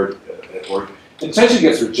ignored, or intention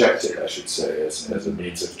gets rejected, I should say, as a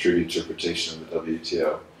means of treaty interpretation in the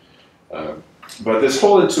WTO. But this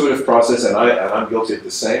whole intuitive process, and I'm guilty of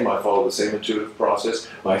the same, I follow the same intuitive process.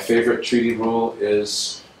 My favorite treaty rule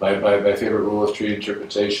is, my favorite rule of treaty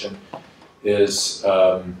interpretation is,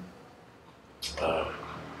 I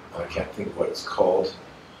can't think of what it's called.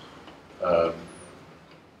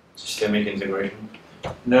 Systemic integration?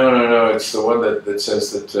 No, it's the one that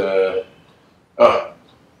says that,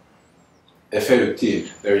 effet utile,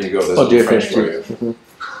 there you go, there's a French word.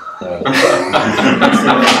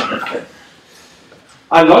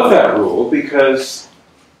 I love that rule because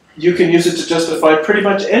you can use it to justify pretty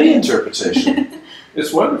much any interpretation.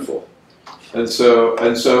 It's wonderful. And so,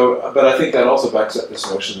 but I think that also backs up this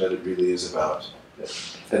notion that it really is about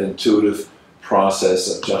an intuitive process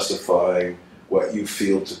of justifying what you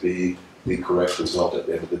feel to be the correct result at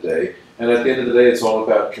the end of the day. And at the end of the day, it's all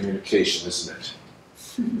about communication, isn't it?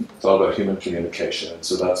 It's all about human communication. And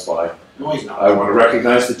so that's why I want to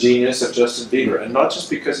recognize the genius of Justin Bieber, and not just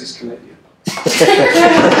because he's Canadian.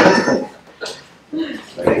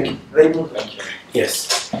 Thank you. Raymond. Thank you.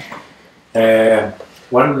 Yes.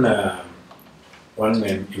 One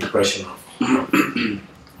impression of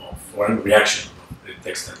one reaction of the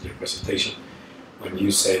text and your presentation when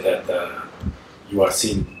you say that you are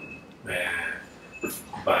seen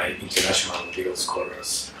by international legal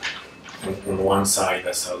scholars on one side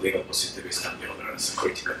as a legal positivist and the other as a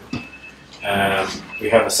critical. We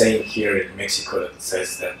have a saying here in Mexico that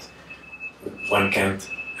says that one can't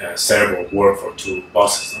serve or work for two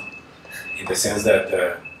bosses, no? In the sense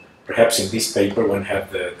that perhaps in this paper one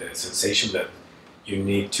have the sensation that you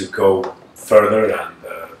need to go further and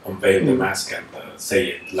unveil the mask and say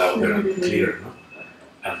it louder and clearer, no?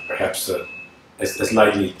 And perhaps a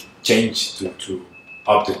slightly change to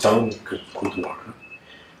up the tone could work. No?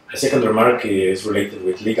 A second remark is related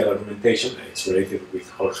with legal argumentation. It's related with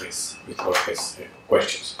Jorge's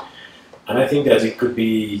questions, and I think that it could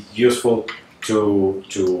be useful to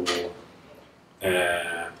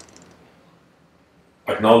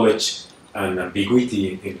acknowledge an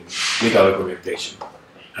ambiguity in legal argumentation,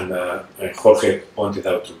 and Jorge pointed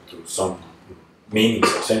out to some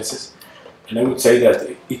meanings or senses, and I would say that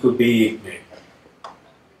it could be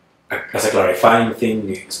as a clarifying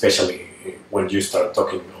thing, especially when you start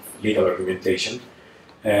talking of legal argumentation,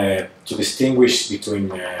 to distinguish between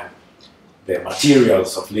the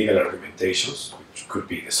materials of legal argumentations, which could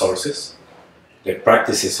be the sources, the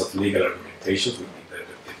practices of legal argumentations, would be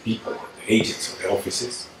the people, the agents, or the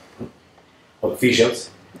offices, or officials,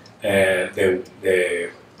 the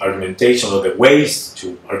argumentation or the ways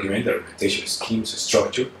to argument, the argumentation schemes,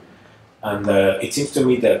 structure, and it seems to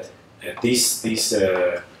me that these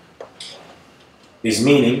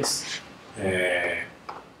meanings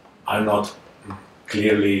are not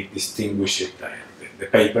clearly distinguished in the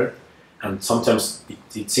paper, and sometimes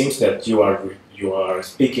it seems that you are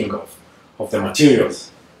speaking of the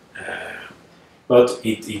materials, but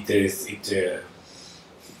it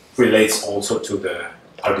relates also to the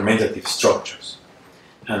argumentative structures.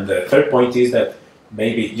 And the third point is that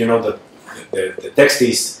maybe that the text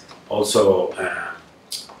is also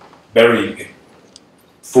very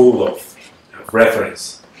full of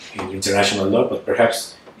reference in international law, but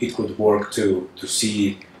perhaps it could work to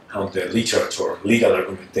see how the literature, legal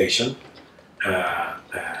argumentation,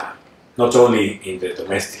 not only in the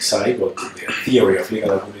domestic side, but in the theory of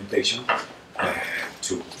legal argumentation,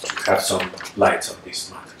 to have some lights on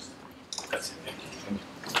these matters. That's it.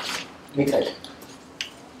 Thank you. Michael.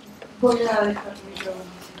 Voy a dejar mi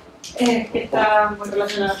pregunta. Que está muy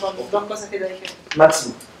relacionada con dos cosas que te dije.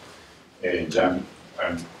 Máximo. Jan,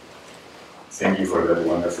 thank you for that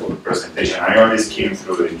wonderful presentation. I only skimmed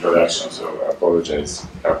through the introduction, so apologies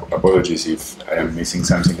if I am missing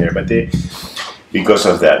something there, but because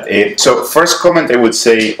of that. So first comment I would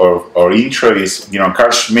say, or intro is,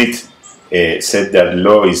 Carl Schmitt said that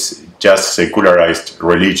law is just secularized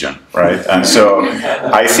religion, right? And so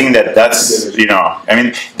I think that's, I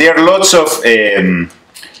mean, there are lots of,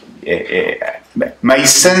 my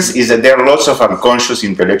sense is that there are lots of unconscious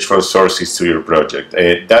intellectual sources to your project.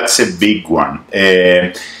 That's a big one.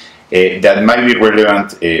 That might be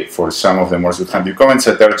relevant for some of the more substantive comments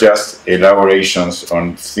that are just elaborations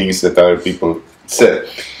on things that other people said.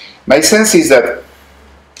 My sense is that,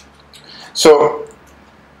 so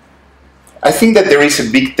I think that there is a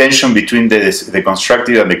big tension between the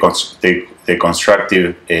constructive and the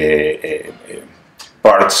constructive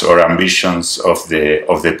parts or ambitions of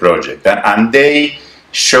the project, and they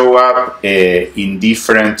show up in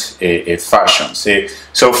different fashions.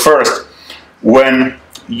 So first, when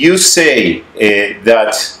you say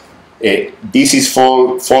that this is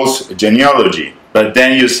false genealogy, but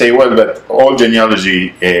then you say, well, but all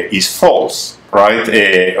genealogy is false, right?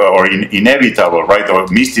 Or inevitable, right? Or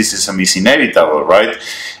mysticism is inevitable, right?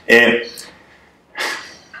 In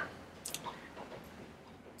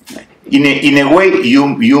a way,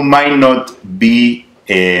 you might not be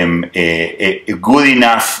a good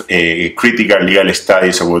enough critical legal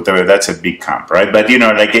studies or whatever. That's a big camp, right? But you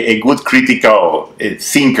know, like a good critical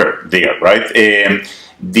thinker there, right?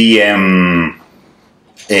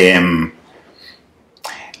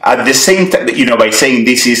 At the same time, you know, by saying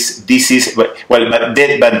this is well,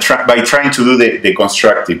 by trying to do the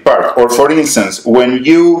constructive part, or for instance, when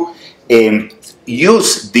you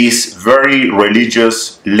use this very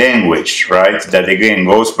religious language, right? That again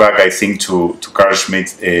goes back, I think, to Carl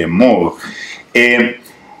Schmitt's mold. You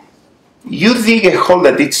dig a hole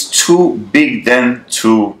that it's too big then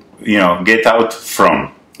to, you know, get out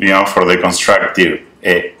from, you know, for the constructive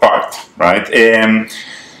part, right?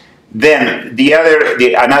 Then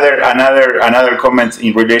another comment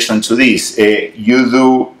in relation to this, you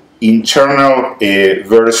do internal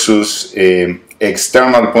versus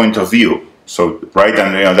external point of view. So, right,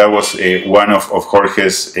 and you know, that was one of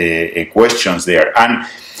Jorge's questions there. And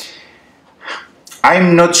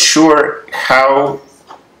I'm not sure how,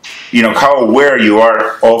 you know, how aware you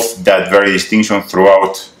are of that very distinction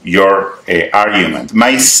throughout your argument.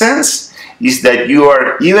 My sense is that you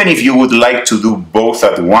are, even if you would like to do both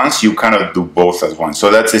at once, you cannot do both at once. So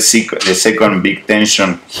that's the second big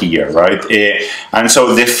tension here, right? And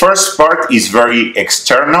so the first part is very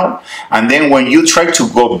external, and then when you try to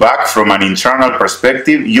go back from an internal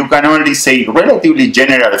perspective, you can only say relatively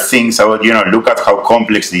general things about, you know, look at how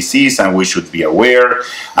complex this is, and we should be aware.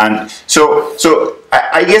 And so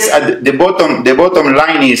I guess at the bottom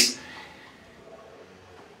line is,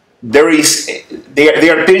 there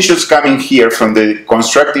are tensions coming here from the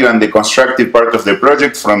constructive and the constructive part of the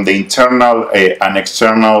project, from the internal and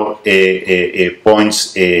external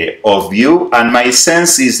points of view. And my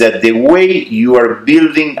sense is that the way you are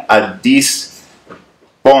building at this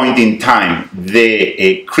point in time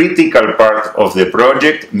the critical part of the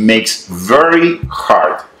project makes very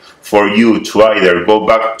hard for you to either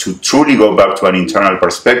truly go back to an internal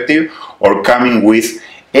perspective, or coming with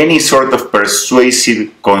any sort of persuasive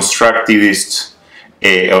constructivist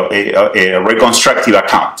reconstructive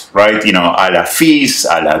account, right? You know, a la Fis,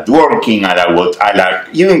 a la Dworkin, a la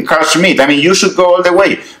even Carl Schmitt. I mean, you should go all the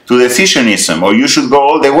way to decisionism, or you should go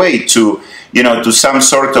all the way to, you know, to some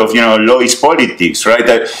sort of, you know, Lois politics, right?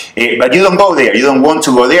 But you don't go there. You don't want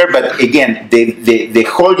to go there. But again, the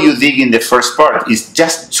hole you dig in the first part is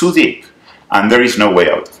just too deep, and there is no way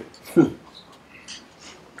out of it.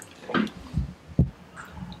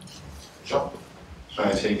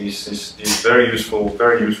 I think this very useful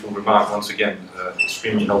remark once again,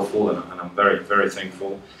 extremely helpful, and I'm very, very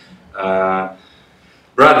thankful. Brad,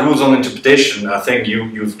 rules on interpretation. I think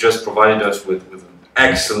you've just provided us with an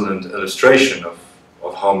excellent illustration of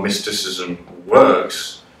how mysticism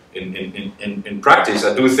works in practice.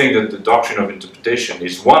 I do think that the doctrine of interpretation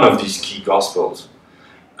is one of these key gospels.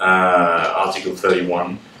 Article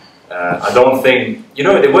 31. I don't think, you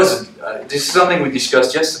know, there was. This is something we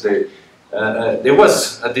discussed yesterday. There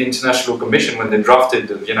was, at the International Commission, when they drafted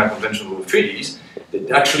the Vienna Convention Rule of Treaties, that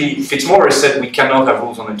actually Fitzmaurice said we cannot have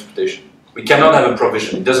rules on interpretation. We cannot have a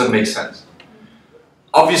provision. It doesn't make sense.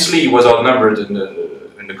 Obviously, he was outnumbered in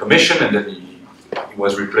the Commission, and then he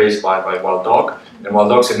was replaced by Wild Dog. And Wild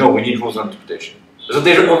Dog said, no, we need rules on interpretation. So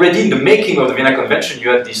they already in the making of the Vienna Convention, you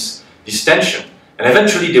had this tension. And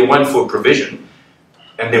eventually they went for a provision,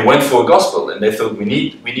 and they went for a gospel, and they thought we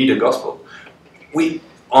need a gospel.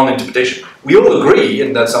 On interpretation. We all agree,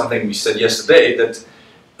 and that's something we said yesterday, that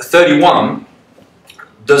 31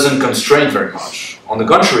 doesn't constrain very much. On the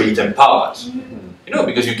contrary, it empowers. You know,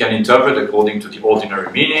 because you can interpret according to the ordinary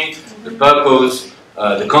meaning, the purpose,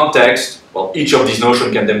 the context. Well, each of these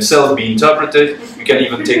notions can themselves be interpreted. You can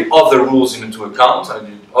even take other rules into account,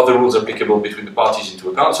 and other rules applicable between the parties into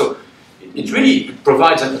account. So it really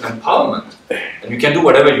provides an empowerment, and you can do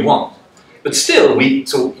whatever you want. But still,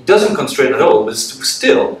 so it doesn't constrain at all, but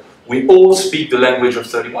still, we all speak the language of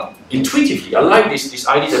 31, intuitively. I like this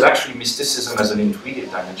idea that actually mysticism has an intuitive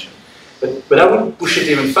dimension. But I would push it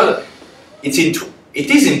even further. It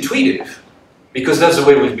is intuitive, because that's the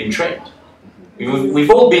way we've been trained. We've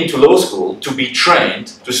all been to law school to be trained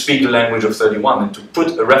to speak the language of 31, and to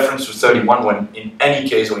put a reference to 31 when in any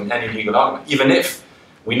case or in any legal argument, even if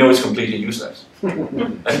we know it's completely useless.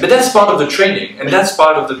 But that's part of the training, and that's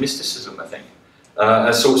part of the mysticism, I think.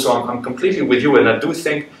 So I'm completely with you, and I do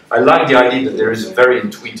think, I like the idea that there is a very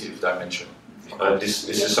intuitive dimension this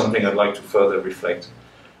is something I'd like to further reflect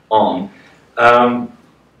on.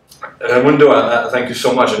 Raimundo, thank you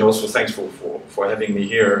so much, and also thanks for having me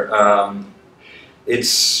here. I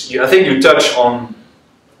think you touch on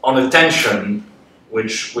a tension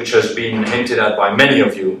which has been hinted at by many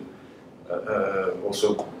of you,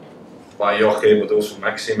 also by Jorge, but also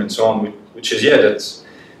Maxime and so on, which is, yeah, that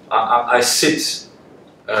I sit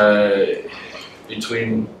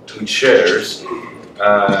between two chairs.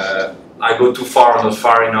 I go too far or not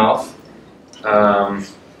far enough.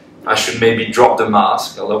 I should maybe drop the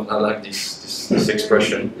mask. I like this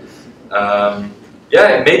expression.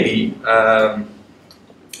 Yeah, maybe.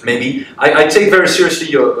 Maybe. I take very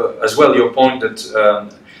seriously as well your point that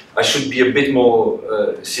I should be a bit more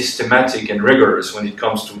systematic and rigorous when it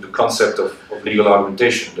comes to the concept of legal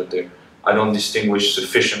argumentation, that I don't distinguish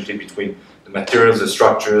sufficiently between the materials, the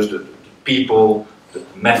structures, the people, the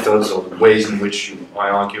methods, or the ways in which I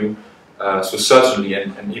argue. So certainly,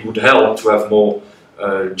 and it would help to have more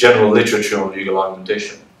general literature on legal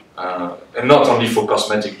argumentation. And not only for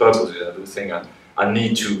cosmetic purposes. I do think I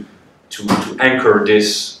need to anchor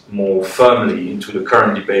this more firmly into the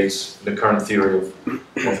current debates, the current theory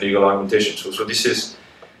of legal argumentation. So this is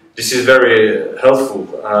very helpful.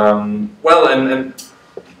 Well, and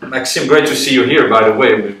Maxime, great to see you here. By the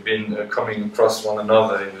way, we've been coming across one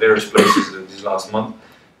another in various places this last month.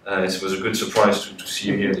 It was a good surprise to see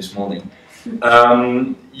you here this morning.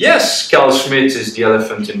 Yes, Carl Schmitt is the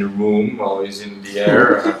elephant in the room, while he's in the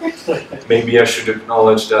air. Maybe I should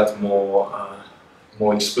acknowledge that more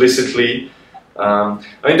explicitly. I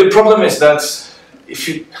mean, the problem is that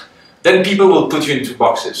then people will put you into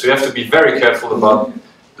boxes. So you have to be very careful about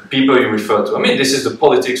the people you refer to. I mean, this is the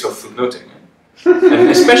politics of footnoting, and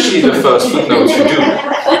especially the first footnotes you do.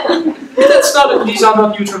 These are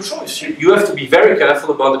not neutral choice. You have to be very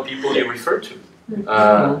careful about the people you refer to.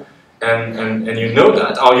 And you know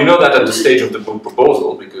that, or you know that at the stage of the book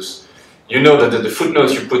proposal, because you know that the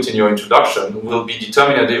footnotes you put in your introduction will be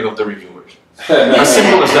determinative of the reviewers. As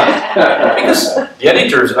simple as that. Because the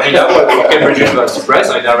editors, I mean, I work for Cambridge University Press,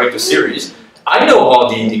 I direct a series. I know how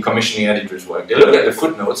the commissioning editors work. They look at the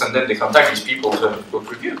footnotes and then they contact these people to have a book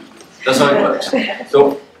review. That's how it works.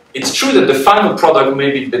 So it's true that the final product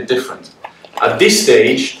may be a bit different. At this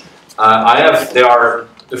stage,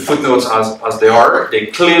 the footnotes as they are,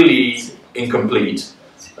 they're clearly incomplete.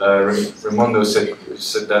 Raimundo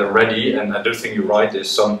said that already, and I do think you're right.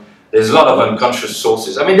 There's a lot of unconscious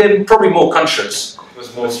sources. I mean, they're probably more conscious, it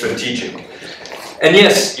was more strategic. And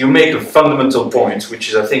yes, you make a fundamental point, which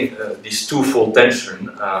is, I think, this twofold tension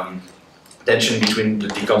between the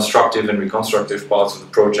deconstructive and reconstructive parts of the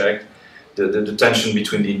project, the tension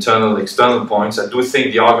between the internal and external points. I do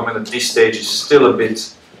think the argument at this stage is still a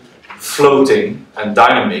bit floating and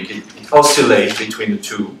dynamic. It oscillates between the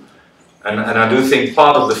two. And I do think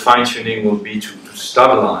part of the fine-tuning will be to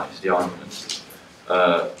stabilize the argument.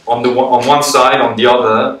 On one side, on the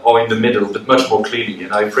other, or in the middle, but much more clearly.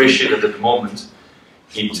 And I appreciate that at the moment,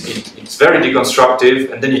 it's very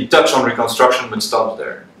deconstructive, and then you touch on reconstruction, but stops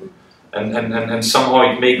there. And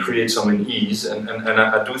somehow it may create some unease, and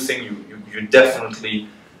I do think you definitely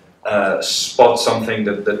spot something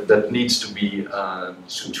that needs to be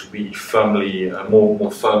firmly,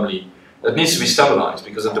 more firmly, that needs to be stabilized,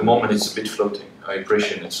 because at the moment it's a bit floating. I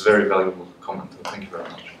appreciate it. It's a very valuable comment. Thank you very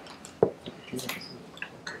much.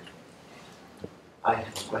 I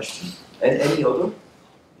have a question. And any other?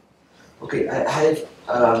 Okay, I have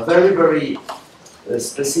a very, very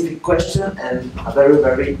specific question and a very,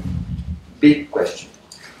 very big question.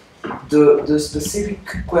 The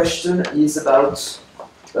specific question is about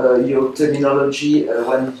your terminology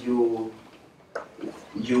when you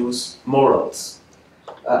use morals.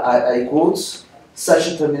 I quote, "Such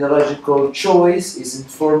a terminological choice is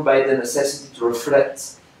informed by the necessity to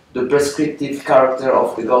reflect the prescriptive character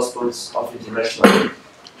of the Gospels of international law."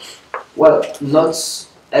 Well, not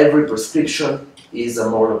every prescription is a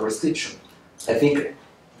moral prescription. I think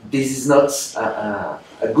this is not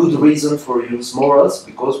a good reason for use morals,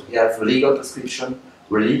 because we have legal prescription,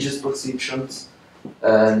 religious prescriptions,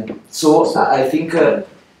 and so I think,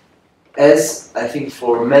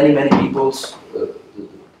 for many people,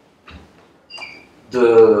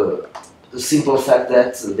 the simple fact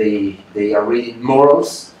that they are reading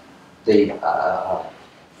morals, they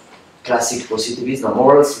classic positivism,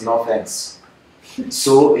 morals, no thanks.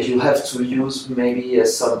 So you have to use maybe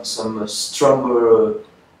some stronger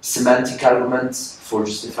semantic arguments for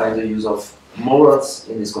justifying the use of morals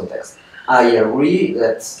in this context. I agree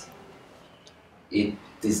that it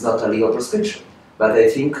is not a legal prescription, but I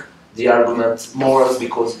think the argument morals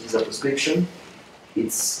because it is a prescription,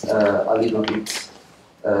 it's a little bit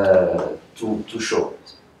to show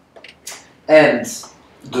it. And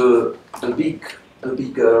the big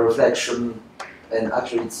reflection, and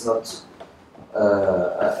actually it's not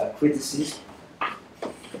a criticism,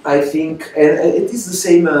 I think, and it is the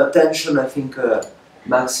same tension I think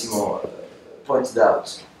Massimo pointed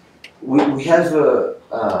out. We have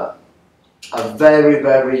a very,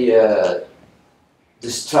 very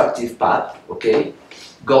destructive path, okay?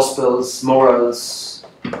 Gospels, morals,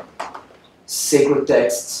 sacred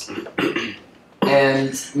texts,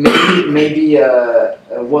 and maybe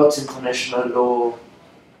what international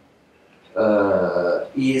law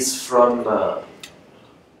is from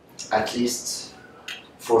at least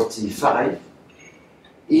 45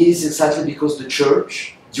 is exactly because the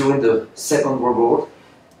church during the Second World War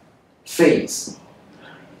fails.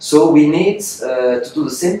 So we need to do the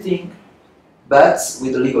same thing, but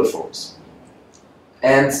with the legal forms.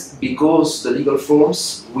 And because the legal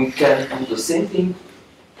forms, we can do the same thing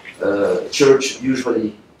church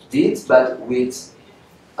usually did, but with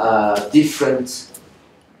different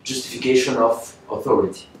justification of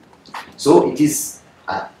authority. So it is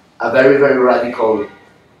a very, very radical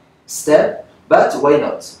step, but why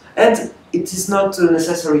not? And it is not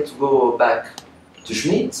necessary to go back to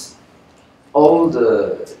Schmidt. All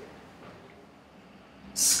the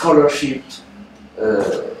scholarship,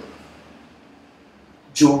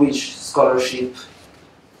 Jewish scholarship,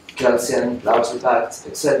 García, Pact,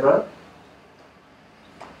 etc.,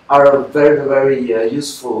 are a very, very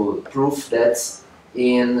useful proof that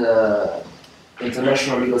in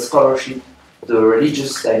international legal scholarship, the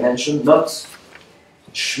religious dimension, not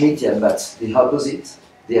Schmittian, but the opposite,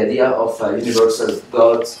 the idea of a universal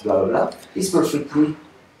God, blah, blah, blah, is perfectly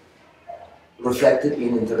reflected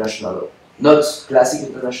in international law. Not classic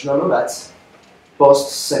international law, but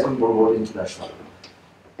post-Second World War international law.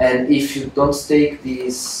 And if you don't take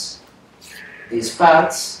these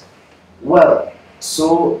paths, well,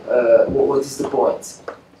 so what is the point?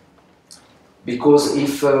 Because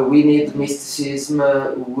if we need mysticism,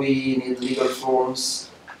 we need legal forms,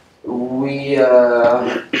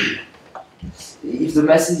 if the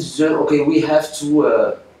message is, okay, we have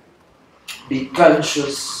to be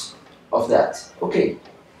conscious of that, okay.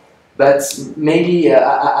 But maybe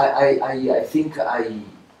I think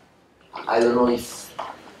I don't know if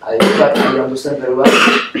I understand very well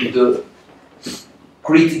the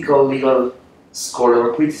critical legal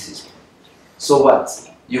scholar criticism. So what?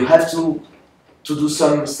 You have to do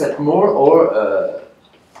some step more,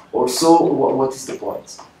 or so. What is the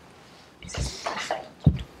point?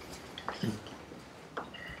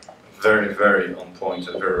 Very, very on point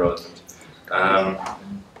and very relevant.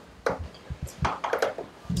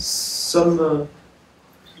 Some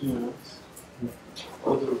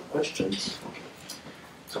other questions?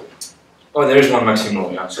 Oh, there is one, Maximo.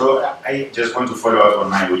 Yeah. So I just want to follow up on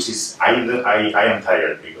mine, which is I am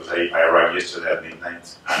tired because I arrived yesterday at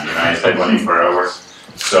midnight and I slept only 4 hours.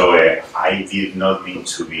 So I did not mean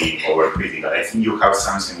to be overcritical. I think you have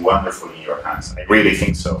something wonderful in your hands. I really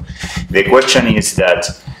think so. The question is that,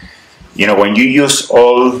 you know, when you use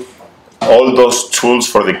all those tools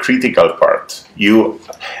for the critical part,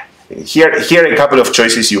 here are a couple of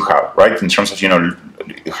choices you have, right? In terms of, you know,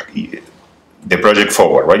 the project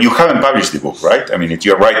forward, right? You haven't published the book, right? I mean,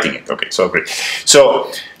 you're writing it. Okay, so great.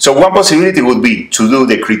 So one possibility would be to do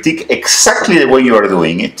the critique exactly the way you are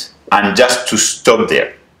doing it, and just to stop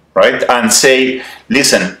there, right? And say,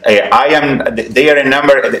 listen, I am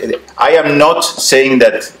not saying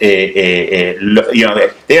that, you know,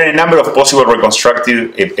 there are a number of possible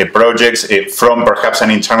reconstructive projects from perhaps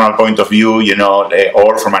an internal point of view, you know,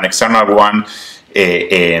 or from an external one,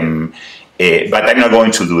 but I'm not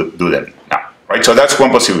going to do them now, right? So that's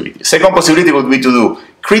one possibility. Second possibility would be to do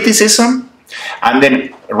criticism and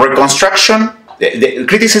then reconstruction. The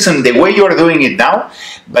criticism the way you are doing it now,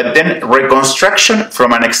 but then reconstruction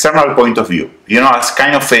from an external point of view, you know, as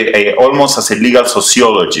kind of almost as a legal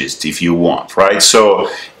sociologist, if you want, right? So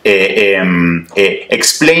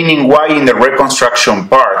explaining why in the reconstruction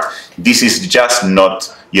part, this is just not,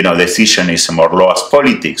 you know, decisionism or law as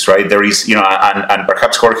politics, right? There is, you know, and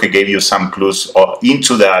perhaps Jorge gave you some clues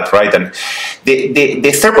into that, right? And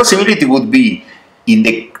the third possibility would be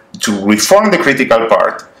to reform the critical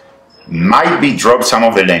part, might be drop some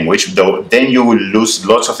of the language, though then you will lose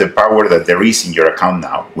lots of the power that there is in your account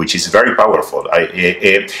now, which is very powerful.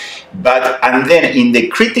 And then in the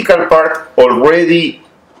critical part, already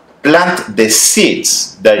plant the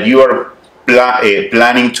seeds that you are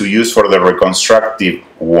planning to use for the reconstructive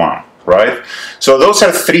one, right? So those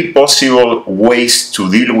are three possible ways to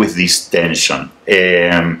deal with this tension.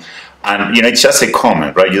 And it's just a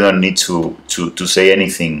comment, right? You don't need to say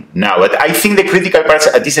anything now. But I think the critical part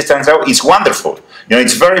at this stands out is wonderful.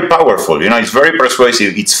 It's very powerful. It's very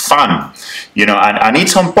persuasive. It's fun. And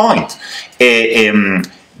it's on point.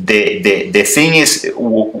 The thing is,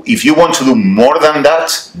 if you want to do more than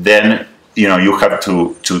that, then you have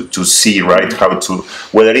to see, right, how to,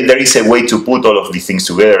 whether there is a way to put all of these things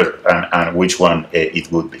together and which one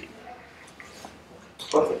it would be.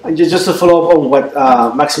 And just to follow up on what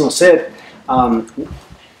Maximo said,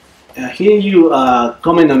 hearing you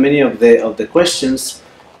comment on many of the questions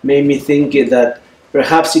made me think that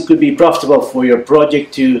perhaps it could be profitable for your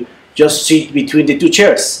project to just sit between the two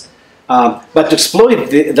chairs, but to exploit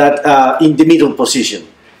that in the middle position.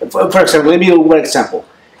 For example, let me give one example.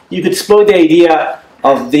 You could exploit the idea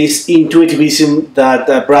of this intuitivism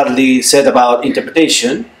that Bradley said about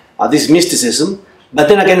interpretation, this mysticism, but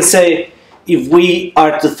then again say, if we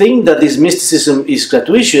are to think that this mysticism is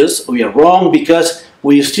gratuitous, we are wrong, because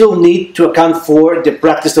we still need to account for the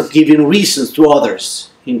practice of giving reasons to others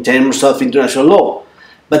in terms of international law.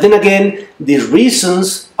 But then again, these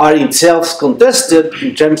reasons are themselves contested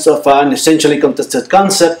in terms of an essentially contested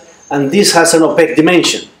concept, and this has an opaque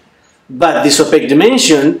dimension. But this opaque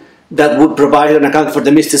dimension that would provide an account for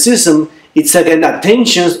the mysticism, it's again at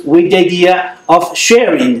tensions with the idea of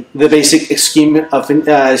sharing the basic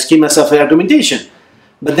schemas of argumentation.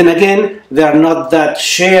 But then again, they are not that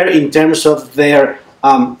shared in terms of their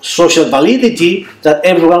social validity that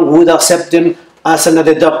everyone would accept them as an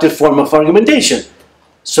deductive form of argumentation.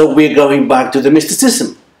 So we're going back to the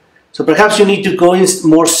mysticism. So perhaps you need to go in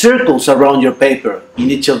more circles around your paper in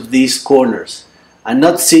each of these corners, and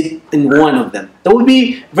not sit in one of them. That would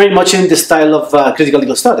be very much in the style of critical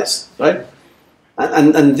legal studies, right?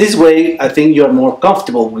 And this way, I think you're more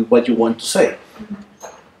comfortable with what you want to say.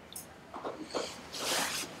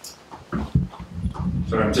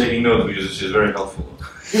 Sorry, I'm taking note because this is very helpful.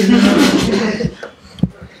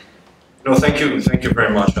 No, thank you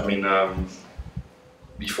very much. I mean,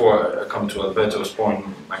 before I come to Alberto's point,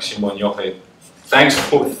 Maximo and Jorge, thanks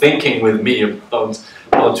for thinking with me about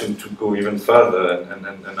how to go even further,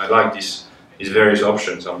 and I like these various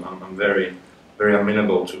options. I'm very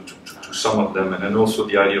amenable to some of them, and also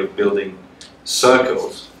the idea of building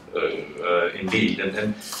circles, indeed,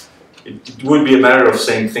 and it would be a matter of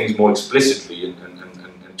saying things more explicitly and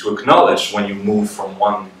to acknowledge when you move from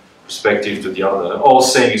one perspective to the other, or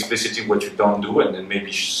saying explicitly what you don't do and then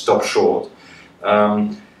maybe stop short.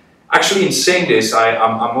 Actually, in saying this,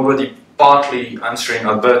 I'm already partly answering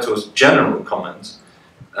Alberto's general comment,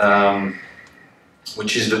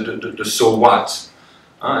 which is the so what,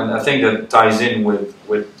 and I think that ties in with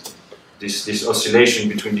this oscillation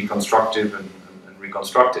between deconstructive and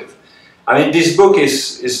reconstructive. I mean, this book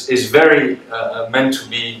is very meant to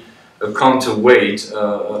be a counterweight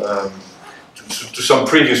to some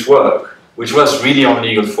previous work, which was really on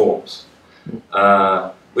legal forms,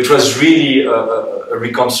 which was really a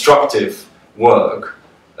reconstructive work.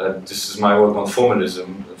 This is my work on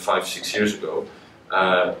formalism 5-6 years ago,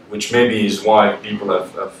 which maybe is why people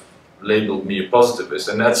have labeled me a positivist.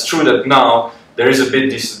 And that's true that now there is a bit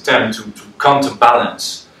this attempt to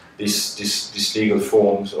counterbalance these legal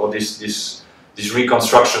forms, or these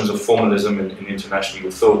reconstructions of formalism in international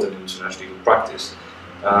legal thought and international legal practice.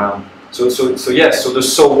 So yes, so the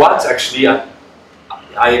so what, actually, I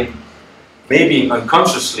maybe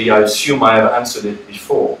unconsciously I assume I have answered it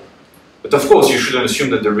before. But of course, you shouldn't assume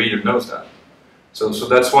that the reader knows that. So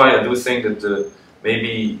that's why I do think that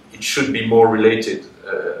maybe it should be more related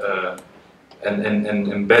and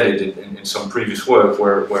embedded in some previous work,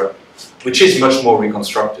 which is much more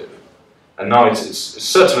reconstructive. And now it's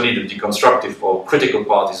certainly the deconstructive or critical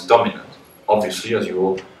part is dominant, obviously, as you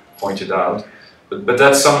all pointed out. But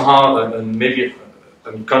that's somehow maybe an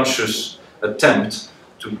unconscious attempt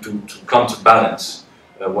to counterbalance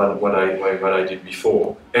what I did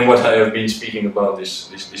before, and what I have been speaking about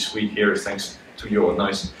this week here, thanks to your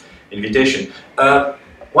nice invitation.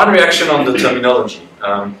 One reaction on the terminology.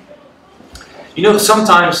 You know,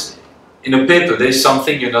 sometimes in a paper there's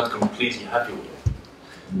something you're not completely happy with,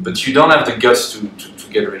 but you don't have the guts to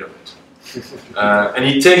get rid of it. And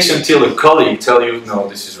it takes until a colleague tells you, no,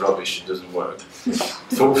 this is rubbish, it doesn't work,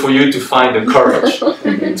 for you to find the courage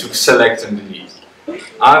to select and delete.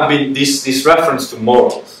 I've been, this reference to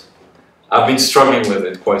morals, I've been struggling with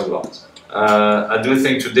it quite a lot. I do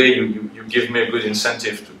think today you give me a good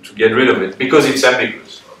incentive to get rid of it, because it's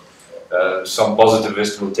ambiguous. Some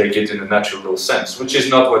positivists will take it in a natural law sense, which is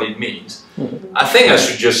not what it means. I think I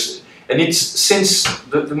should just, and it's since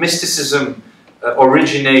the mysticism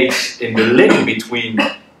originates in the link between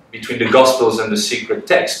between the Gospels and the secret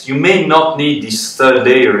text, you may not need this third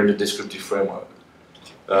layer in the descriptive framework.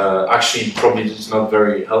 Actually, probably it's not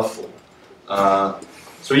very helpful.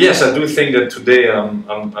 So yes, I do think that today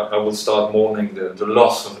I will start mourning the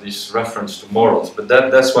loss of this reference to morals, but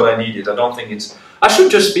that's what I needed. I don't think it's... I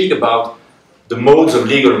should just speak about the modes of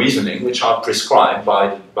legal reasoning which are prescribed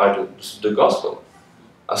by the Gospel.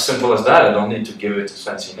 As simple as that. I don't need to give it a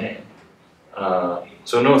fancy name.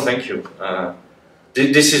 So no, thank you.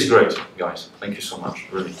 This is great, guys. Thank you so much,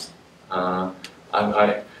 really.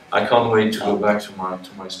 I can't wait to go back to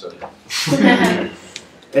my study.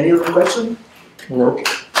 Any other question? No.